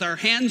worship with our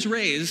hands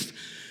raised,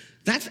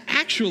 that's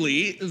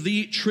actually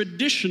the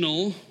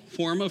traditional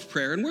form of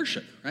prayer and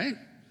worship, right?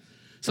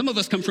 Some of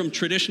us come from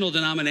traditional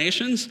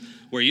denominations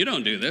where you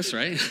don't do this,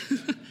 right?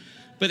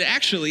 But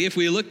actually, if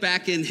we look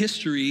back in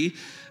history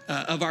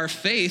of our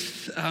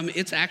faith,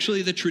 it's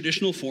actually the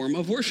traditional form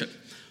of worship.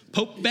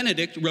 Pope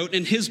Benedict wrote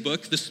in his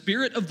book, The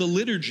Spirit of the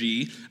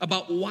Liturgy,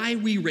 about why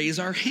we raise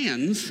our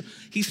hands.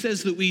 He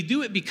says that we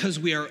do it because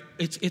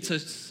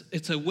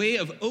it's a way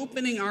of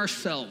opening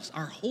ourselves,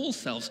 our whole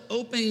selves,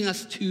 opening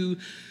us to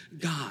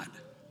God.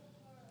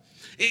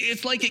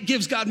 It's like it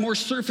gives God more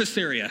surface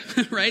area,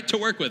 right, to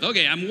work with.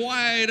 Okay, I'm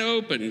wide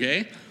open,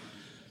 okay?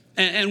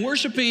 And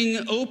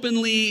worshiping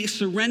openly,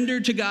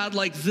 surrendered to God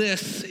like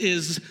this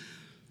is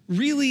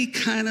really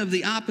kind of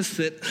the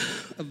opposite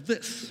of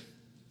this.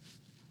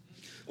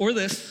 Or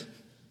this,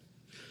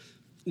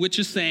 which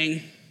is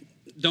saying,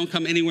 don't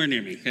come anywhere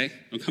near me, okay?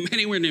 Don't come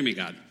anywhere near me,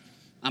 God.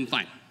 I'm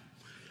fine.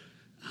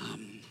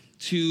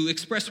 To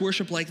express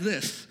worship like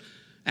this,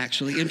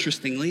 actually,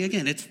 interestingly,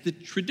 again, it's the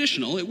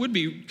traditional, it would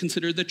be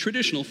considered the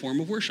traditional form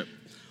of worship,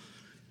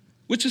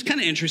 which is kind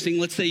of interesting.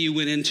 Let's say you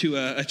went into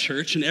a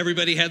church and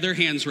everybody had their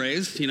hands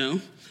raised,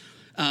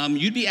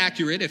 You'd be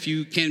accurate if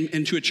you came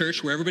into a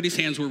church where everybody's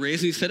hands were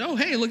raised and you said, oh,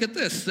 hey, look at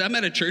this. I'm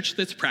at a church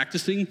that's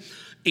practicing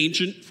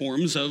ancient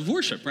forms of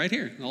worship right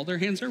here. All their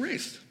hands are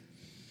raised.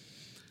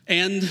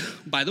 And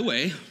by the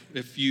way,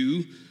 if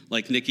you,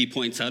 like Nikki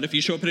points out, if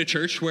you show up at a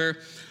church where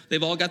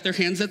they've all got their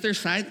hands at their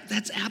side,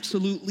 that's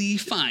absolutely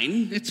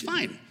fine. It's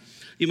fine.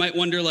 You might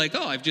wonder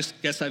I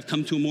guess I've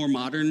come to a more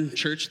modern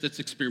church that's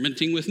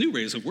experimenting with new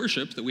ways of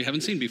worship that we haven't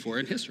seen before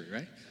in history,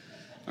 right?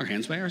 Our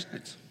hands by our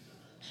sides.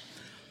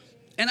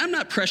 And I'm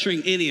not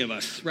pressuring any of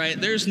us, right?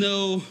 There's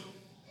no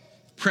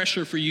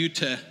pressure for you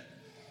to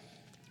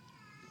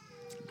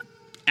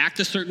act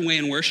a certain way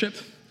in worship.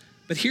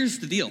 But here's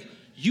the deal.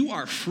 You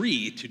are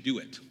free to do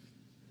it.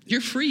 You're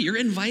free. You're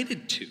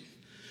invited to.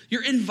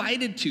 You're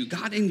invited to.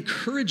 God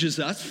encourages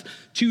us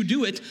to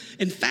do it.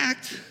 In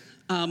fact,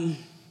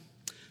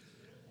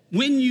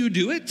 when you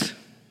do it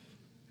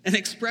and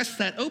express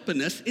that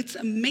openness, it's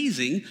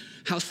amazing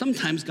how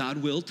sometimes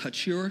God will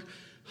touch your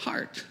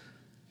heart.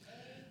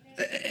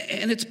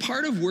 And it's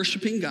part of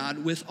worshiping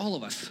God with all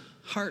of us,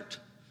 heart,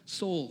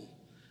 soul,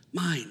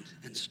 mind,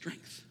 and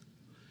strength.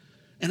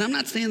 And I'm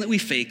not saying that we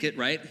fake it,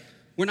 right?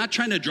 We're not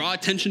trying to draw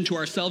attention to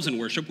ourselves in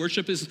worship.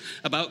 Worship is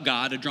about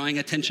God, drawing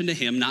attention to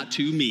him, not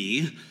to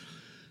me.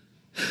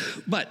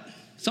 But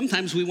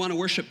sometimes we want to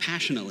worship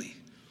passionately.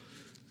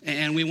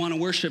 And we want to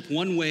worship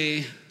one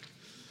way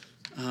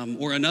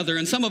or another.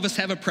 And some of us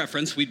have a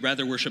preference. We'd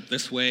rather worship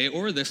this way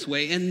or this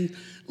way. And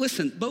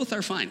listen, both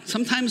are fine.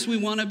 Sometimes we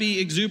want to be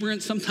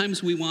exuberant.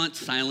 Sometimes we want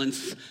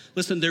silence.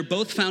 Listen, they're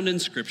both found in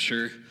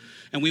Scripture.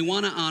 And we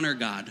want to honor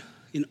God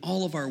in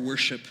all of our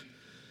worship.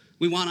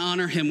 We want to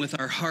honor him with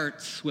our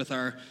hearts, with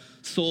our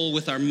soul,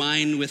 with our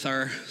mind, with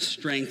our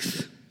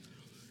strength.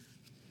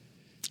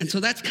 And so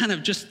that's kind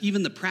of just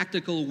even the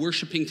practical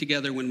worshiping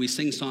together when we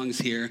sing songs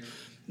here.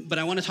 But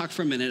I want to talk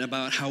for a minute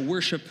about how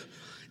worship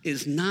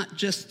is not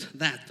just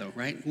that, though,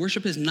 right?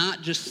 Worship is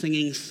not just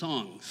singing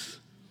songs.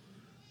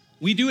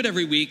 We do it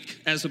every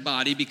week as a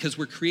body because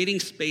we're creating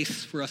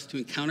space for us to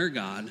encounter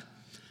God.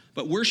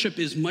 But worship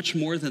is much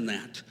more than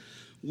that.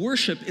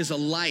 Worship is a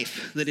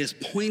life that is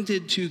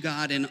pointed to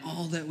God in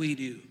all that we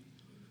do.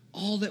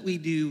 All that we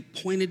do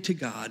pointed to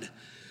God.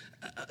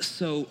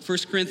 So 1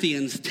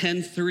 Corinthians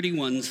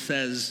 10:31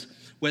 says,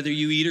 whether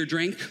you eat or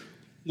drink,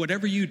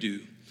 whatever you do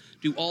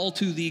all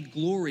to the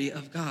glory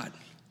of God.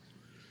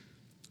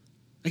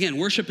 Again,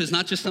 worship is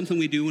not just something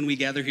we do when we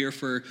gather here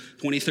for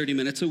 20, 30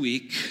 minutes a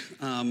week.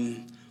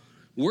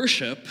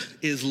 Worship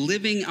is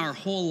living our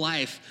whole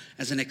life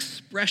as an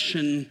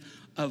expression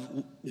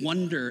of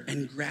wonder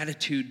and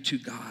gratitude to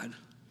God.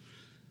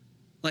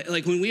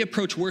 Like when we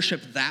approach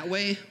worship that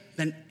way,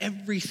 then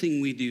everything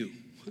we do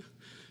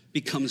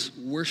becomes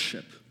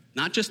worship.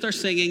 Not just our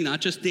singing, not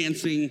just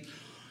dancing,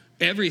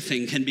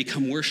 everything can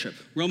become worship.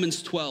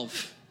 Romans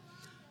 12,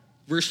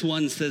 verse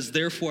 1 says,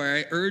 therefore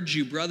I urge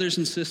you, brothers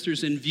and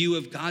sisters, in view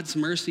of God's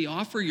mercy,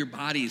 offer your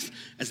bodies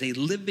as a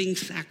living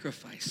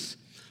sacrifice,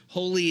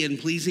 holy and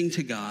pleasing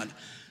to God.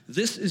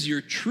 This is your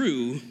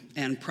true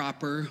and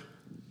proper,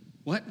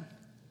 what?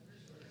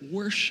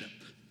 Worship.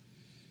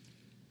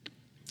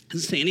 It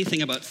doesn't say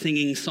anything about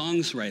singing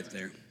songs right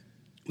there.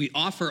 We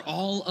offer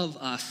all of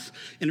us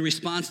in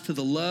response to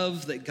the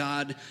love that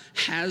God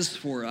has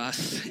for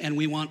us, and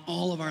we want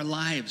all of our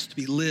lives to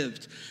be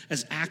lived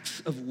as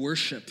acts of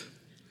worship.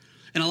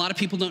 And a lot of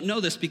people don't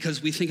know this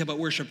because we think about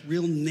worship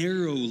real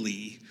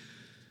narrowly.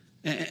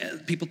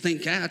 People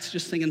think, it's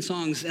just singing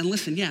songs. And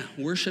listen,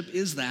 worship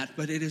is that,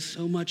 but it is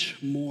so much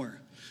more.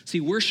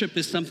 See, worship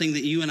is something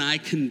that you and I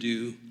can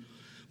do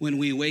when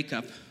we wake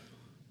up,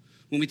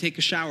 when we take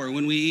a shower,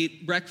 when we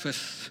eat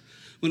breakfast,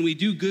 when we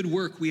do good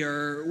work, we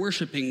are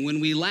worshiping.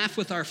 When we laugh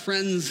with our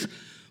friends,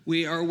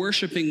 we are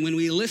worshiping. When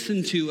we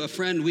listen to a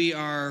friend, we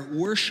are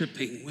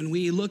worshiping. When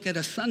we look at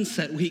a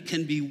sunset, we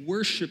can be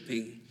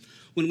worshiping.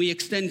 When we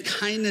extend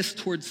kindness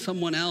towards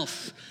someone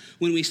else,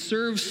 when we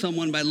serve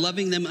someone by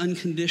loving them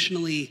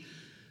unconditionally,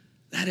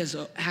 that is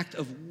an act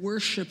of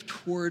worship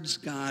towards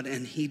God,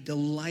 and he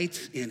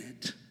delights in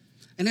it.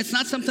 And it's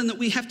not something that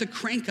we have to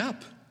crank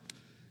up.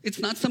 It's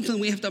not something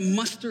we have to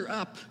muster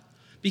up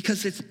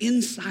because it's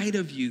inside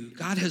of you.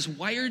 God has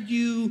wired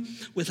you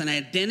with an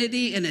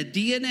identity and a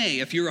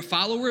DNA, if you're a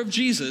follower of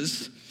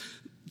Jesus,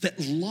 that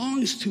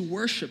longs to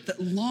worship,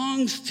 that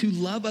longs to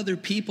love other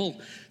people,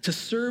 to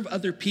serve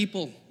other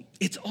people.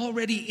 It's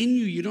already in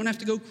you. You don't have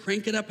to go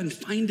crank it up and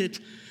find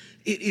it.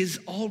 It is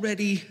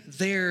already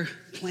there,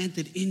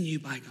 planted in you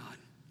by God.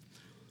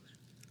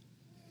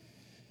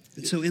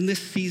 And so in this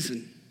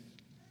season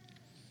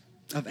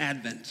of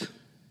Advent,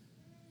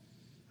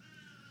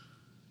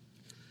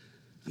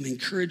 I'm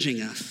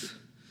encouraging us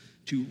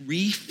to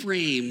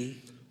reframe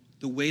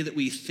the way that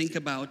we think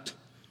about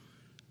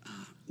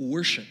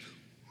worship.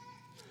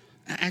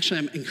 Actually,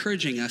 I'm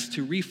encouraging us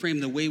to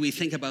reframe the way we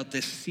think about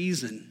this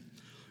season.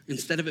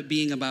 Instead of it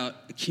being about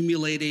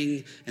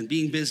accumulating and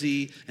being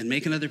busy and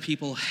making other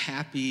people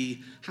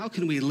happy, how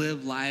can we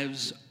live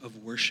lives of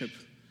worship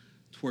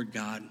toward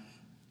God?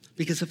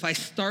 Because if I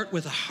start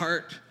with a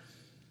heart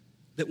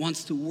that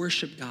wants to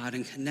worship God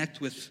and connect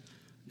with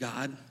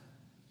God,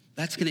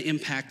 that's going to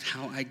impact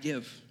how I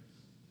give.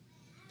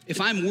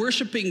 If I'm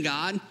worshiping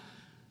God,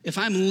 if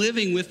I'm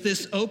living with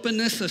this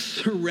openness, a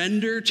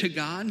surrender to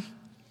God,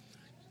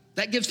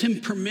 that gives him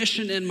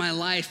permission in my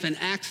life and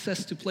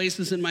access to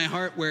places in my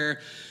heart where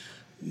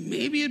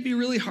maybe it'd be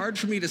really hard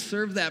for me to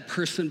serve that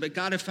person, but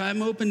God, if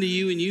I'm open to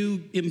you and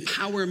you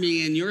empower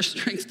me and your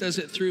strength does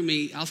it through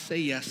me, I'll say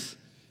yes.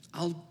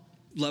 I'll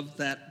love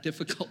that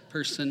difficult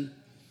person.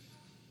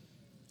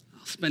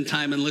 I'll spend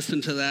time and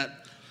listen to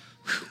that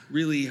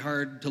really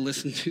hard to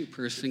listen to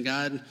person.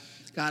 God,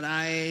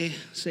 I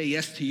say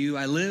yes to you.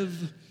 I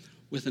live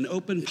with an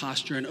open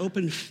posture, an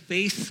open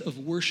face of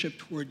worship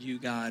toward you,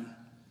 God.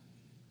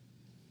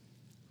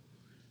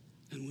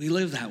 And we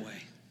live that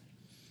way.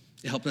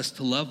 It helps us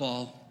to love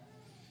all.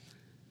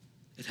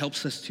 It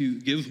helps us to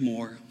give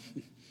more.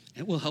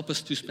 It will help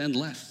us to spend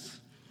less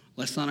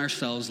on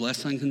ourselves,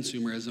 less on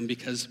consumerism,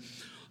 because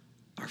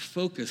our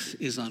focus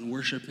is on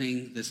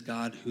worshiping this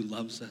God who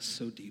loves us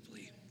so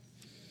deeply.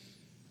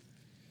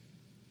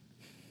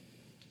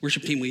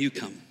 Worship team, will you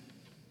come?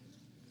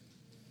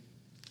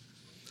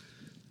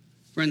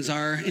 Friends,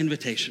 our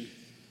invitation,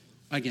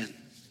 again,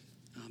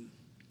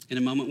 in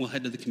a moment we'll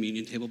head to the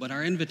communion table, but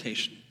our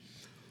invitation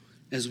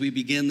as we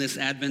begin this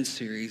Advent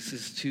series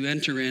is to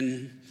enter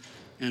in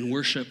and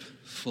worship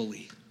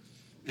fully.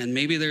 And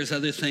maybe there's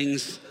other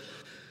things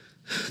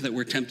that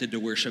we're tempted to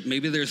worship.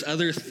 Maybe there's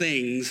other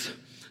things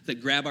that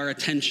grab our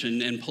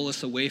attention and pull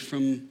us away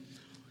from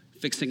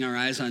fixing our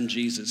eyes on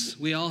Jesus.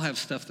 We all have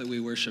stuff that we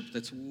worship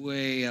that's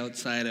way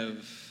outside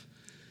of,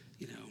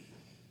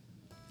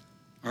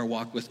 our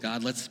walk with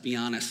God. Let's be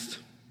honest.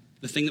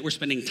 The thing that we're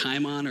spending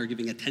time on or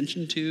giving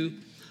attention to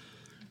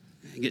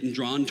and getting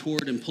drawn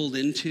toward and pulled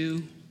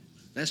into,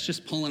 that's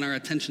just pulling our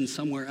attention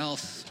somewhere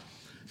else.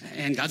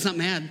 And God's not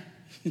mad.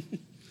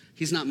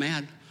 He's not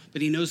mad.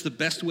 But he knows the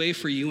best way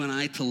for you and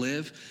I to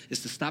live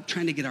is to stop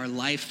trying to get our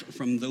life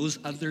from those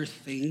other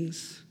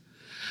things,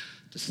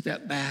 to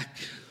step back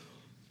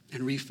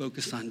and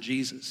refocus on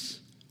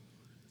Jesus.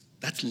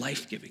 That's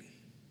life-giving.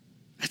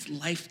 That's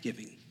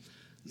life-giving.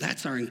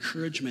 That's our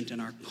encouragement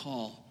and our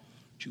call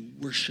to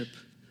worship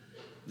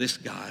this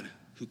God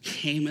who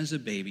came as a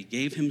baby,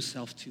 gave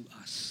himself to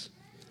us.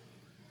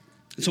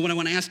 And so what I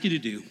want to ask you to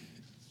do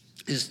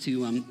is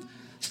to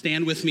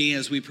stand with me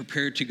as we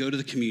prepare to go to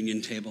the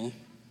communion table.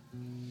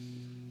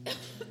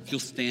 If you'll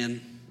stand.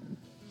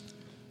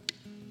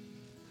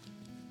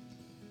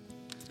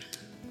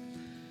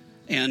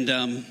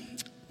 And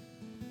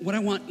what I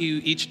want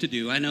you each to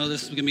do, I know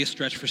this is going to be a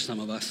stretch for some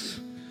of us.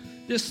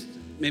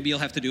 Maybe you'll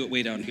have to do it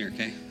way down here,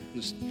 okay?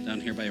 Just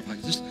down here by your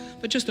pocket.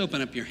 But just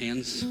open up your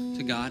hands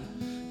to God.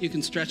 You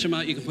can stretch them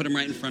out. You can put them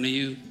right in front of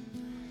you.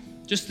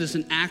 Just as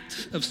an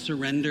act of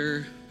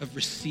surrender, of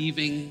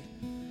receiving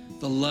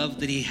the love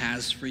that he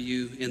has for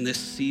you in this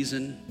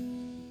season.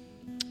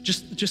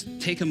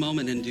 Just take a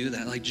moment and do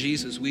that. Like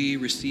Jesus, we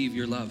receive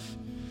your love.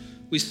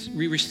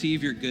 We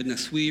receive your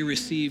goodness. We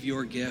receive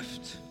your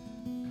gift.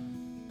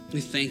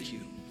 We thank you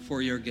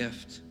for your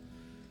gift.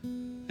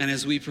 And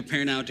as we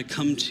prepare now to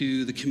come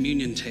to the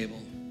communion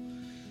table,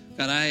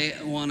 God, I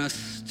want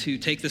us to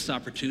take this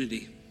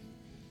opportunity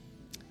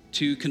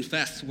to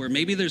confess where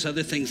maybe there's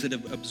other things that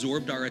have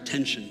absorbed our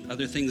attention,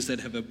 other things that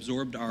have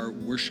absorbed our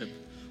worship,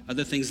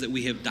 other things that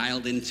we have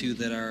dialed into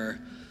that are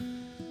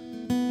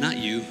not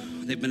you.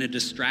 They've been a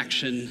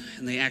distraction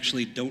and they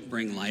actually don't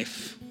bring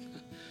life.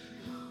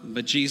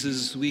 But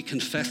Jesus, we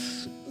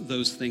confess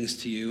those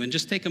things to you. And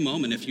just take a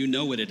moment if you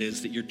know what it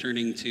is that you're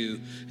turning to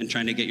and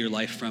trying to get your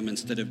life from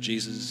instead of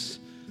Jesus.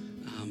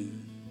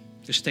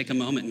 Just take a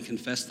moment and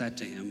confess that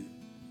to him.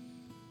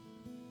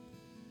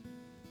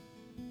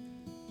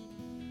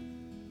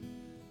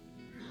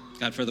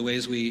 God, for the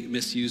ways we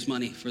misuse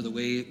money, for the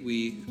ways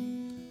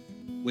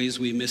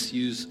we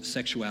misuse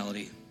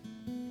sexuality,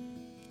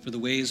 for the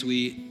ways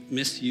we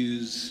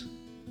misuse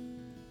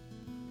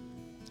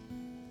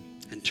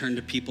and turn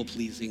to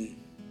people-pleasing,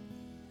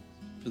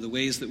 for the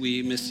ways that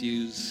we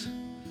misuse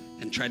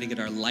and try to get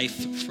our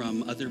life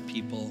from other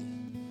people,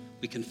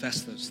 we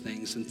confess those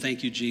things. And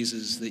thank you,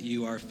 Jesus, that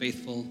you are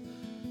faithful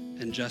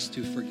and just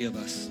to forgive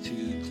us,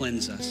 to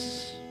cleanse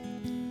us.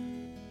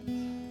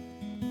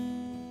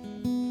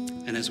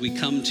 And as we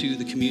come to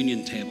the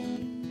communion table,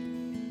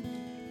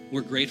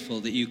 we're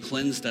grateful that you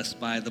cleansed us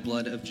by the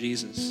blood of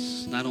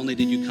Jesus. Not only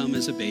did you come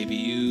as a baby,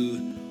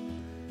 you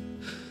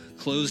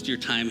closed your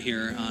time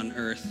here on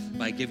earth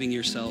by giving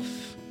yourself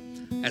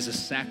as a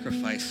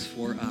sacrifice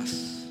for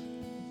us.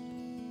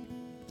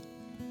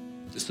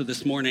 So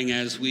this morning,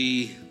 as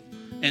we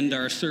end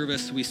our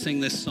service, we sing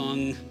this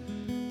song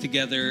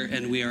together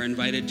and we are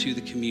invited to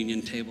the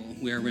communion table.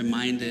 We are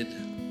reminded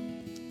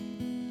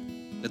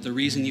that the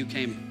reason you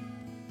came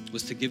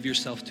was to give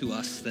yourself to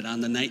us, that on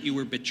the night you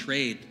were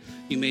betrayed,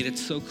 you made it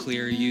so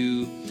clear.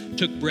 You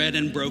took bread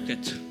and broke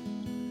it.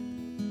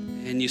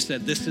 And you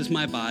said, this is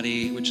my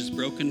body, which is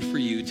broken for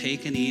you.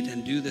 Take and eat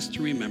and do this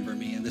to remember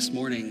me. And this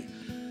morning,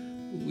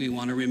 we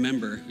want to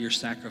remember your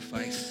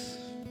sacrifice.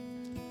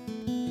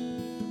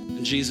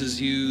 And Jesus,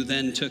 you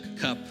then took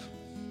a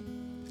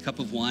cup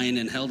of wine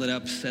and held it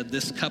up, said,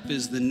 "This cup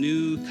is the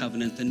new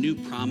covenant, the new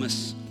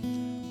promise,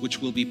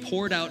 which will be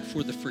poured out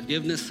for the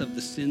forgiveness of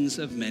the sins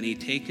of many.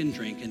 Take and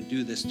drink and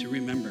do this to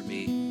remember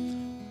me."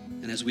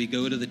 And as we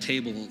go to the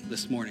table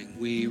this morning,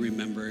 we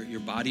remember your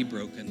body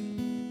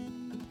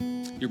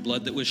broken, your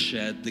blood that was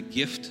shed, the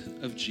gift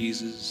of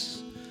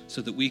Jesus,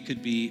 so that we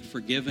could be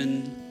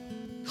forgiven,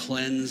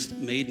 cleansed,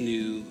 made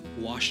new,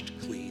 washed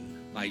clean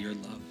by your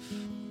love.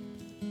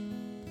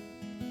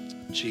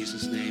 In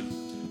Jesus' name.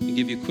 I'll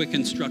give you quick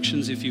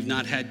instructions if you've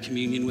not had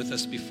communion with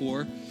us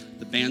before.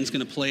 The band's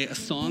going to play a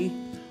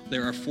song.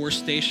 There are 4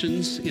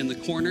 stations in the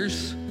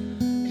corners,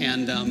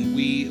 and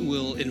we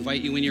will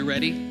invite you when you're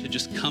ready to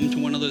just come to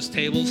one of those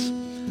tables.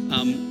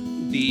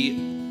 The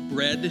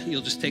bread,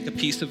 you'll just take a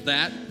piece of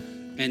that,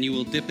 and you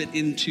will dip it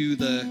into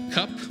the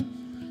cup,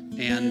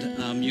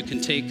 and you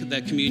can take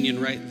that communion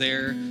right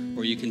there,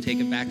 or you can take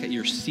it back at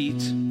your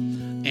seat.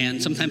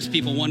 And sometimes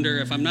people wonder,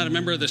 if I'm not a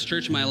member of this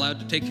church, am I allowed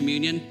to take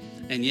communion?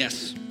 And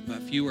yes,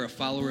 if you are a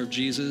follower of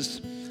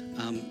Jesus,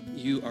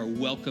 you are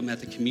welcome at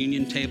the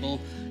communion table.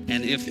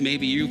 And if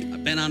maybe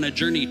you've been on a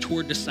journey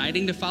toward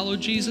deciding to follow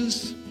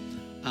Jesus,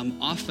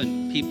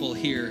 often people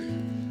here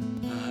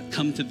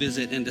come to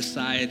visit and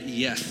decide,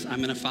 yes, I'm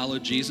going to follow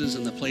Jesus.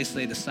 And the place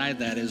they decide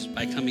that is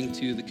by coming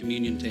to the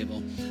communion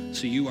table.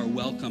 So you are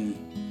welcome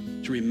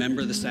to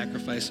remember the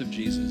sacrifice of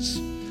Jesus.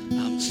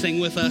 Sing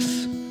with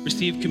us,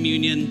 receive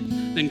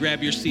communion, then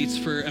grab your seats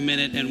for a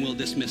minute, and we'll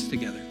dismiss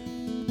together.